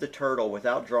move the turtle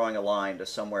without drawing a line to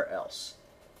somewhere else.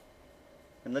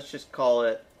 And let's just call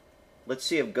it, let's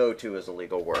see if go to is a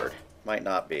legal word. Might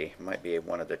not be. Might be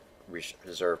one of the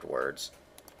reserved words.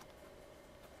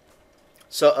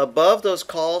 So above those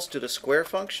calls to the square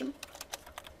function,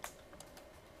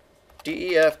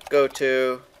 def go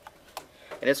to,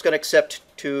 and it's going to accept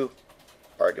 2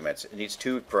 arguments. It needs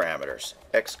 2 parameters,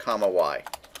 x comma y.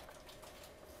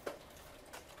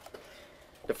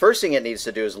 The first thing it needs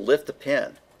to do is lift the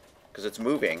pin because it's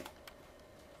moving.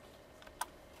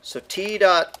 So t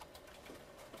dot,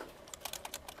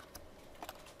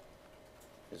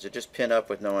 does it just pin up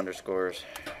with no underscores?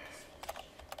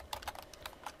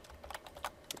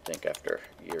 You'd think after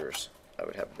years I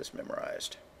would have this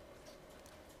memorized.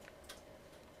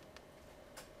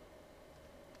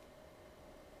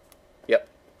 Yep,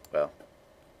 well,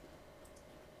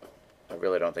 I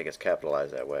really don't think it's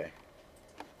capitalized that way.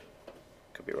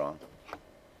 Could be wrong.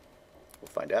 We'll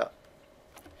find out.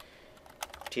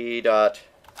 T dot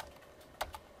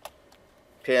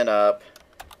pin up.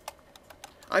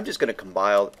 I'm just going to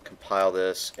compile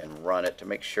this and run it to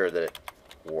make sure that it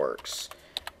works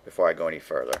before I go any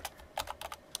further.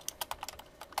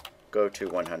 Go to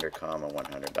 100 comma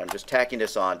 100. I'm just tacking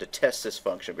this on to test this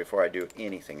function before I do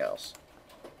anything else.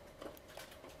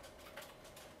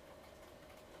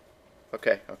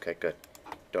 Okay, good.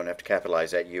 Don't have to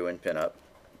capitalize that U and pin up.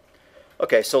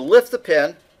 Okay, so lift the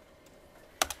pin,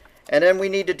 and then we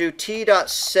need to do t dot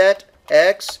set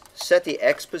x, set the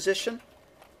x position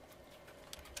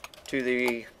to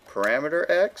the parameter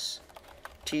x,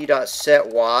 t dot set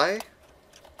y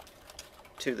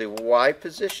to the y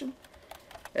position,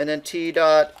 and then t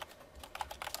dot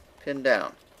pin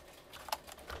down.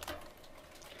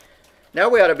 Now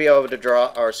we ought to be able to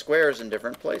draw our squares in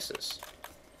different places.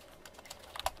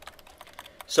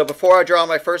 So before I draw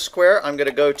my first square, I'm going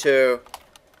to go to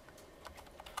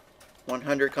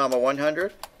 100 comma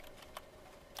 100.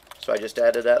 So I just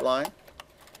added that line.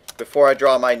 Before I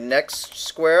draw my next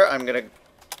square, I'm going to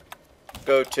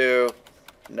go to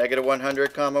negative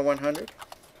 100 comma 100.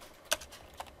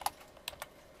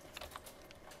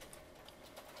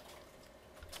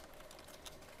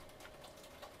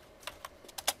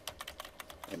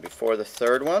 And before the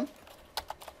third one,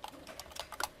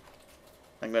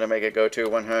 I'm going to make it go to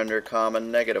 100 comma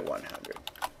negative 100.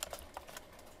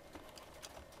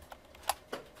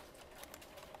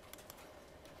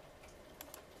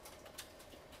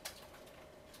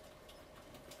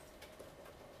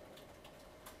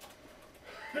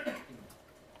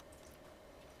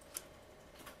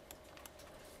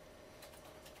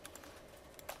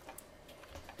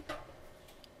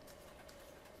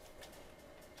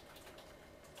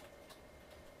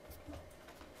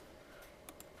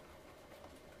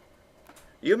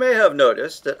 You may have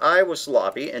noticed that I was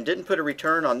sloppy and didn't put a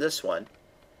return on this one,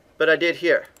 but I did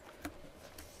here.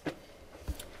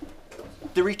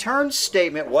 The return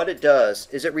statement, what it does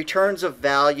is it returns a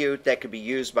value that could be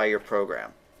used by your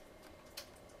program.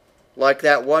 Like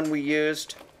that one we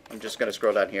used. I'm just going to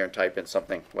scroll down here and type in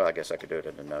something. Well, I guess I could do it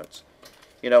in the notes.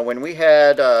 You know, when we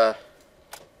had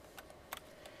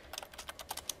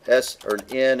S or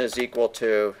N is equal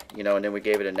to, you know, and then we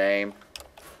gave it a name.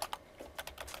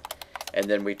 And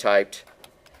then we typed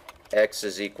X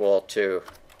is equal to,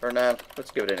 or no,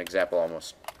 let's give it an example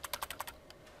almost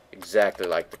exactly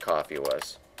like the coffee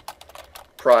was.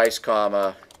 Price,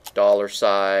 comma,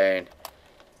 $sign,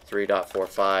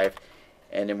 3.45,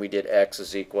 and then we did X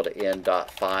is equal to N dot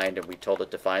find, and we told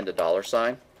it to find the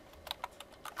 $sign.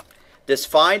 This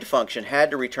find function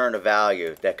had to return a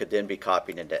value that could then be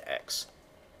copied into X.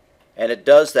 And it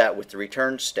does that with the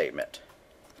return statement.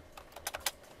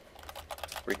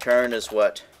 Return is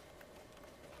what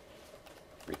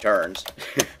returns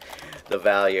the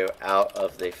value out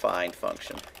of the find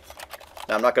function.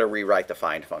 Now, I'm not going to rewrite the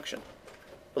find function,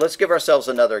 but let's give ourselves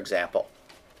another example.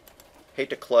 Hate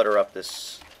to clutter up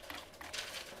this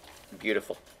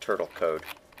beautiful turtle code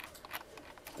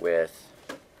with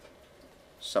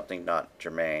something not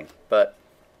germane, but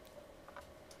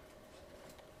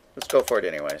let's go for it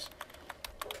anyways.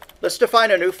 Let's define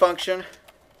a new function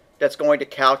that's going to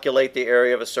calculate the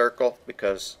area of a circle,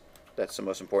 because that's the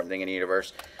most important thing in the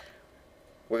universe.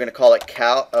 We're going to call it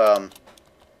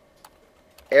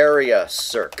area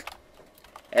circ,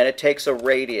 and it takes a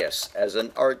radius as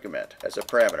an argument, as a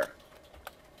parameter.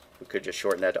 We could just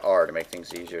shorten that to R to make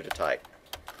things easier to type.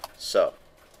 So,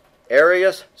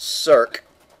 area circ,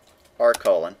 R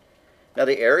colon. Now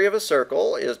the area of a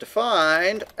circle is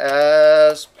defined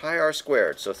as pi r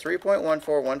squared, so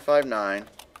 3.14159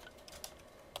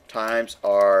 times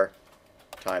R,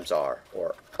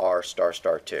 or R star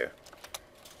star 2.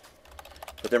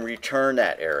 But then return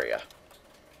that area.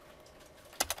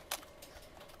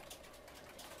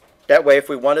 That way, if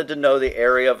we wanted to know the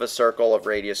area of a circle of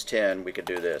radius 10, we could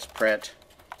do this. Print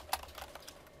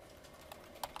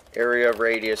area of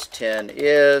radius 10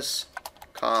 is,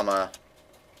 comma,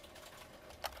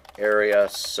 area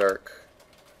circ.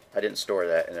 I didn't store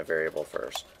that in a variable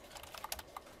first.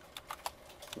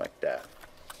 Like that.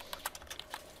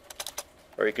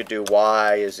 Or you could do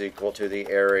y is equal to the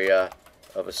area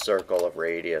of a circle of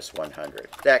radius 100.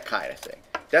 That kind of thing.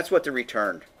 That's what the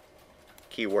return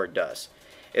keyword does.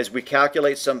 Is we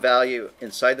calculate some value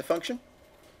inside the function,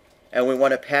 and we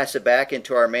want to pass it back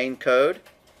into our main code,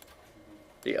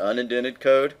 the unindented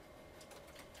code.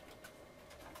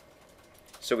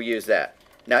 So we use that.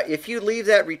 Now, if you leave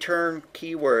that return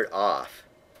keyword off,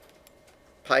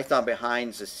 Python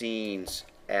behind the scenes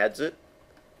adds it,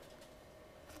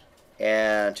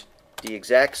 and the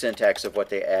exact syntax of what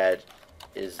they add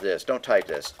is this. Don't type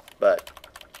this, but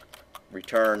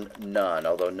return none,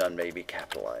 although none may be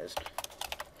capitalized.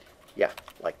 Yeah,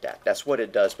 like that. That's what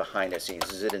it does behind the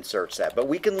scenes, is it inserts that. But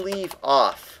we can leave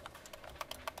off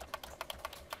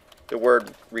the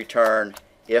word return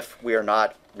if we are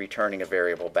not returning a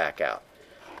variable back out.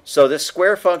 So this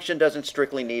square function doesn't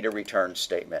strictly need a return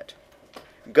statement.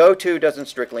 Goto doesn't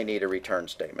strictly need a return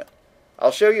statement.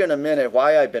 I'll show you in a minute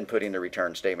why I've been putting the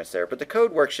return statements there, but the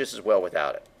code works just as well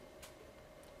without it.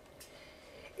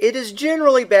 It is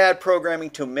generally bad programming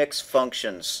to mix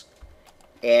functions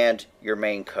and your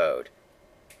main code.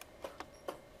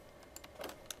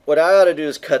 What I ought to do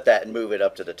is cut that and move it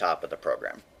up to the top of the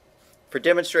program. For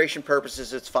demonstration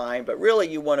purposes, it's fine, but really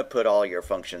you want to put all your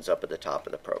functions up at the top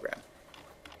of the program.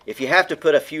 If you have to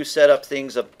put a few setup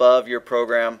things above your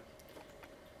program,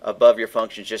 above your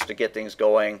functions just to get things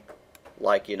going,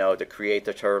 like, you know, to create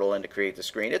the turtle and to create the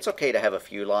screen, it's okay to have a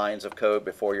few lines of code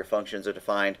before your functions are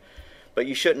defined, but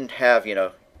you shouldn't have, you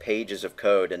know, pages of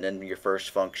code and then your first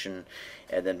function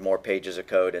and then more pages of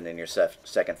code and then your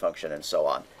second function and so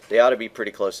on. They ought to be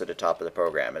pretty close to the top of the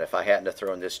program, and if I hadn't have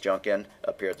thrown this junk in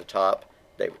up here at the top,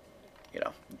 they, you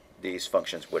know, these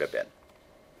functions would have been.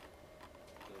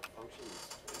 The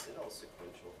functions, is it all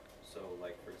sequential? So,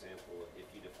 like, for example, if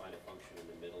you define a function in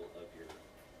the middle of your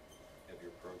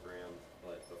program,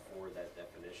 but before that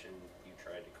definition, you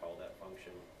tried to call that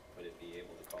function, would it be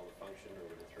able to call the function, or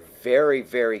would it throw it? Very,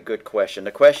 very good question.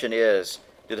 The question is,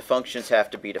 do the functions have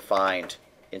to be defined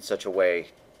in such a way?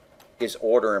 Is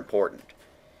order important?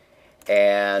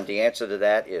 And the answer to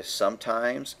that is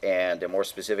sometimes, and the more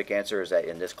specific answer is that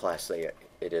in this class it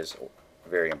is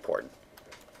very important.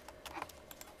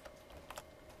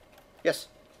 Yes?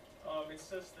 It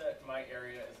says that my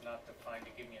area is not defined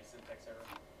to give me a syntax error.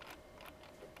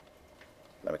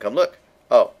 Let me come look.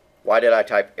 Oh, Why did I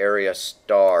type area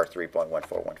star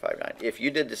 3.14159? If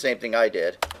you did the same thing I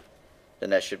did,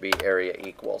 then that should be area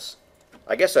equals.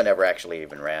 I guess I never actually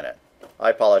even ran it. I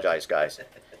apologize, guys.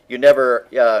 You never,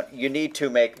 you need to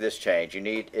make this change. You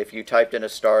need, if you typed in a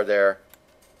star there,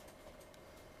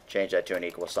 change that to an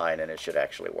equal sign and it should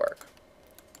actually work.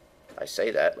 I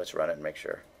say that, let's run it and make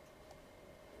sure.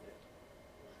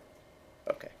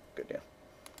 Okay, good deal.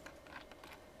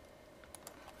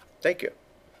 Thank you.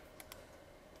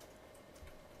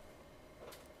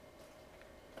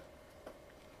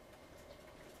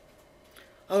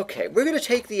 Okay, we're going to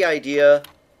take the idea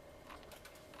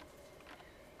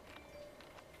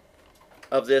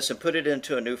of this and put it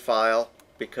into a new file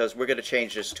because we're going to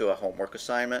change this to a homework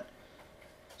assignment.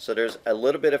 So there's a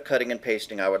little bit of cutting and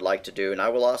pasting I would like to do, and I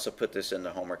will also put this in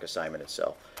the homework assignment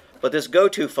itself. But this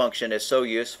go-to function is so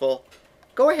useful.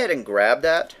 Go ahead and grab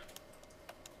that,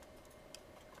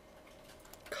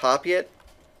 copy it,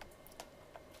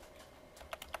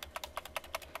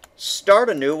 start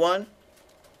a new one,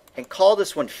 and call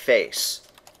this one face.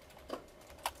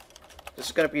 This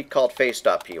is going to be called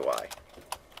face.py.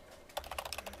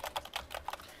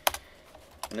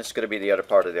 And this is going to be the other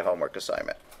part of the homework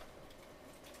assignment.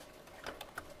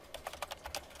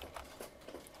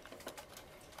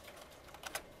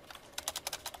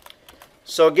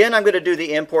 So again, I'm going to do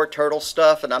the import turtle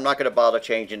stuff, and I'm not going to bother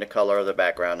changing the color of the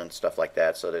background and stuff like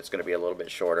that, so it's going to be a little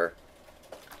bit shorter.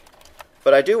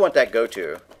 But I do want that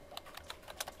go-to.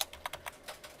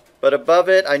 But above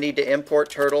it, I need to import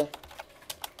turtle.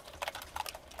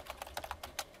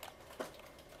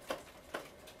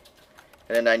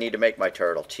 And then I need to make my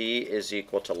turtle. T is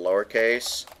equal to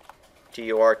lowercase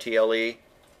turtle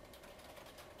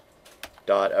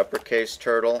dot uppercase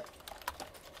turtle,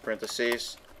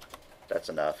 parentheses. That's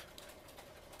enough.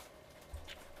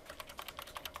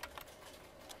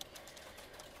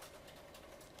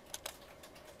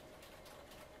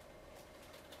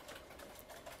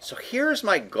 So here's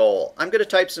my goal. I'm going to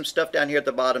type some stuff down here at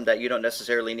the bottom that you don't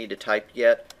necessarily need to type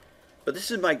yet. But this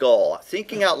is my goal.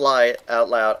 Thinking out loud,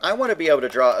 I want to be able to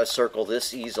draw a circle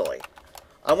this easily.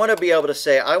 I want to be able to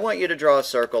say, I want you to draw a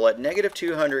circle at negative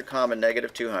 200, comma,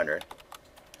 negative 200.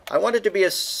 I want it to be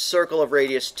a circle of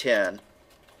radius 10.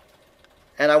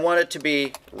 And I want it to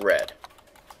be red.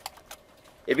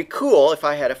 It'd be cool if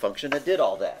I had a function that did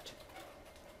all that.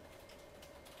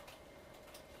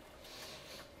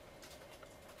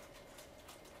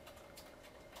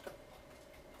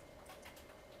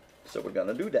 So we're going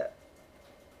to do that.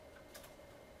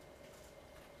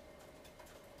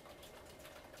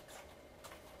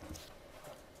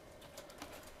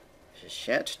 It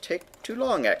shan't take too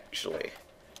long, actually.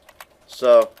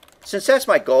 So, since that's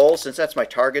my goal, since that's my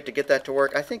target to get that to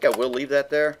work, I think I will leave that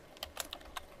there.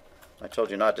 I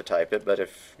told you not to type it, but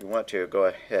if you want to, go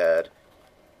ahead.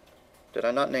 Did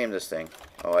I not name this thing?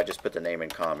 Oh, I just put the name in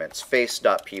comments.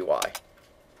 Face.py.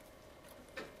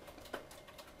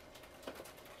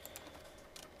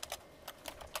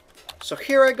 So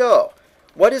here I go.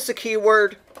 What is the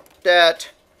keyword that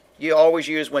you always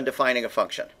use when defining a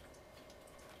function?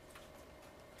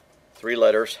 3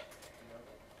 letters.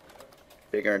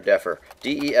 Bigger and deafer.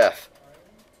 DEF.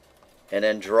 And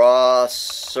then draw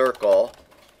circle.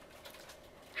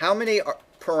 How many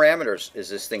parameters is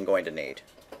this thing going to need?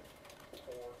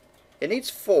 4. It needs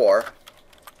 4.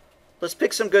 Let's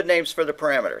pick some good names for the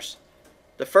parameters.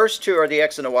 The first 2 are the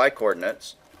x and the y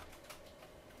coordinates.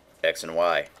 X and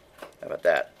y. How about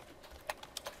that?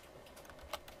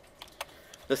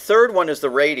 The third one is the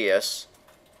radius.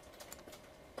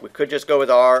 We could just go with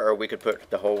R, or we could put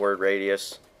the whole word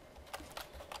radius.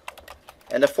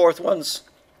 And the fourth one's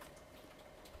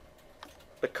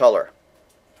the color.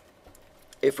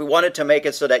 If we wanted to make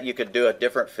it so that you could do a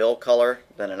different fill color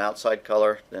than an outside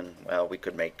color, then well, we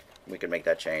could make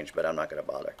that change, but I'm not going to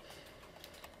bother.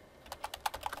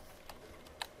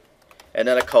 And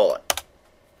then a colon.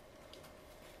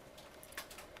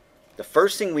 The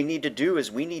first thing we need to do is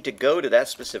we need to go to that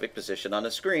specific position on the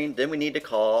screen. Then we need to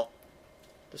call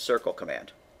the circle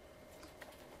command.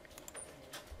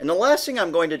 And the last thing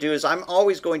I'm going to do is I'm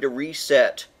always going to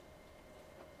reset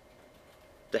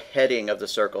the heading of the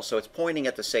circle so it's pointing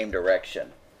at the same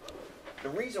direction. The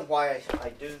reason why I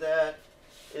do that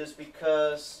is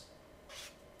because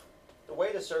the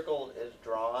way the circle is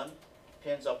drawn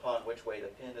depends upon which way the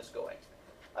pin is going.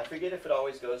 I forget if it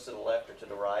always goes to the left or to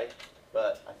the right,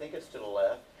 but I think it's to the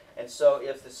left. And so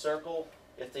if the circle,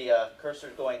 if the cursor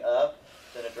is going up,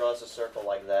 then it draws a circle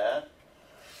like that,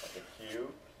 like a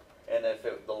Q. And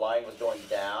if the line was going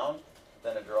down,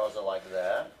 then it draws it like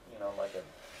that, you know, like a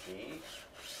G.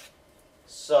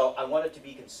 So I want it to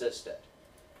be consistent.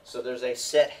 So there's a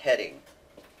set heading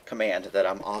command that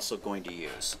I'm also going to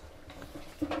use.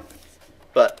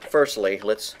 But firstly,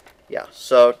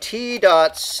 so T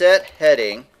dot set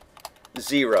heading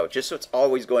 0, just so it's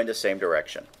always going the same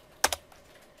direction.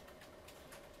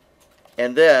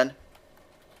 And then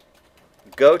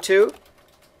go to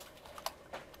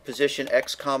position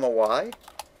X comma Y.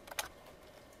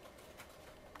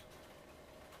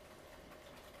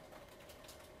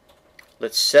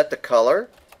 Let's set the color,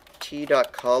 T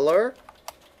dot color,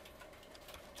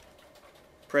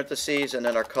 parentheses, and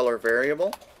then our color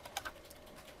variable.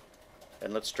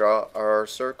 And let's draw our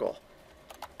circle.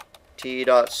 T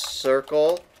dot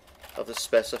circle of the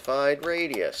specified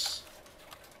radius.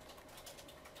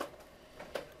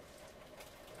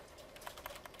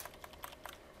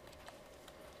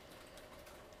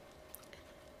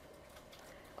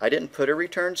 I didn't put a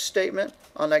return statement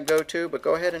on that go-to, but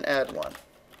go ahead and add one.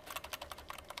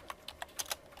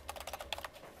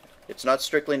 It's not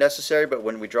strictly necessary, but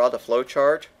when we draw the flow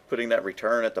chart, putting that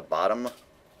return at the bottom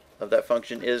of that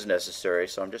function is necessary,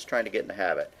 so I'm just trying to get in the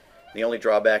habit. The only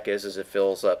drawback is it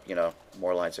fills up,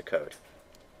 more lines of code.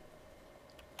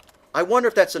 I wonder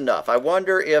if that's enough. I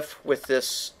wonder if with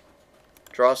this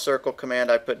draw circle command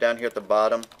I put down here at the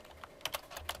bottom,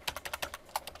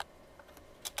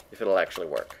 if it'll actually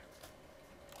work.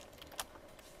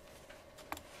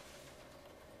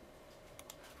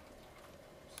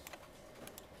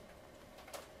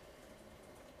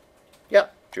 Yeah,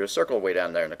 drew a circle way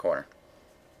down there in the corner.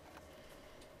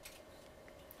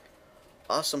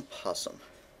 Awesome possum.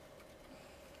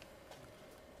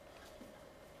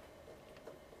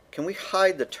 Can we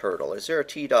hide the turtle? Is there a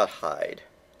T dot hide?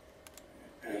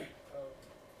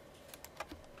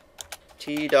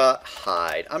 T dot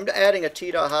hide. I'm adding a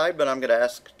T dot hide, but I'm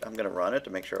gonna run it to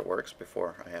make sure it works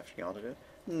before I have y'all to do it.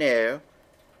 No.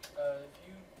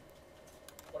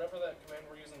 Whatever that command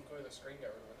we're using to clear the screen, get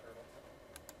rid of the turtle.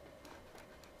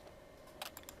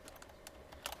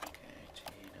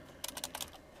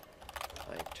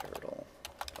 Hide turtle,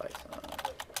 Python.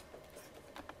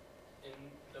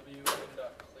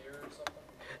 in.clear or something?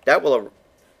 That will,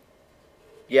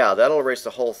 yeah, that'll erase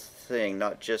the whole thing,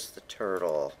 not just the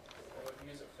turtle. Well, if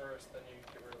you use it first, then you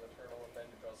get rid of the turtle, and then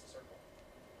it draws the circle.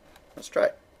 Let's try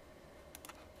it.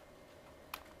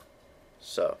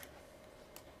 So,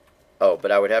 oh,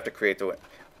 but I would have to create the.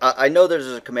 I know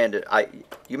there's a command.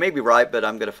 You may be right, but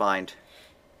I'm going to find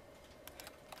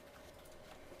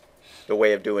the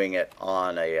way of doing it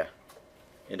on a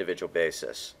individual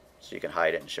basis, so you can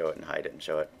hide it and show it and hide it and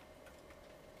show it.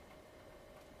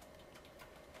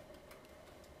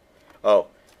 Oh,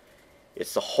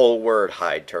 it's the whole word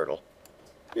hide turtle.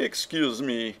 Excuse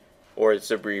me, or its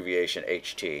abbreviation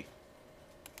HT.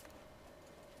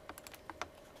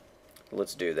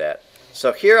 Let's do that.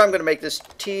 So here I'm going to make this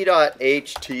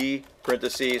T.HT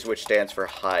parentheses, which stands for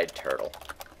hide turtle.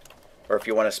 Or if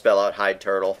you want to spell out hide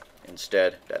turtle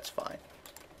instead, that's fine.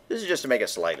 This is just to make it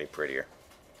slightly prettier.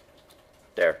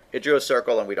 There, it drew a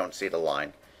circle and we don't see the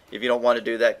line. If you don't want to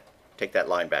do that, take that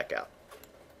line back out.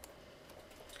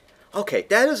 Okay,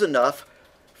 that is enough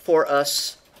for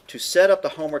us to set up the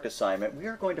homework assignment. We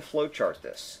are going to flowchart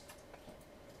this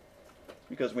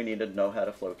because we need to know how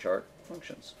to flowchart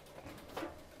functions.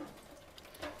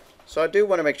 So I do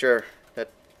want to make sure that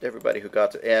everybody who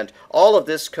got to, and all of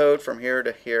this code from here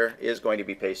to here is going to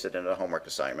be pasted in the homework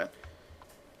assignment.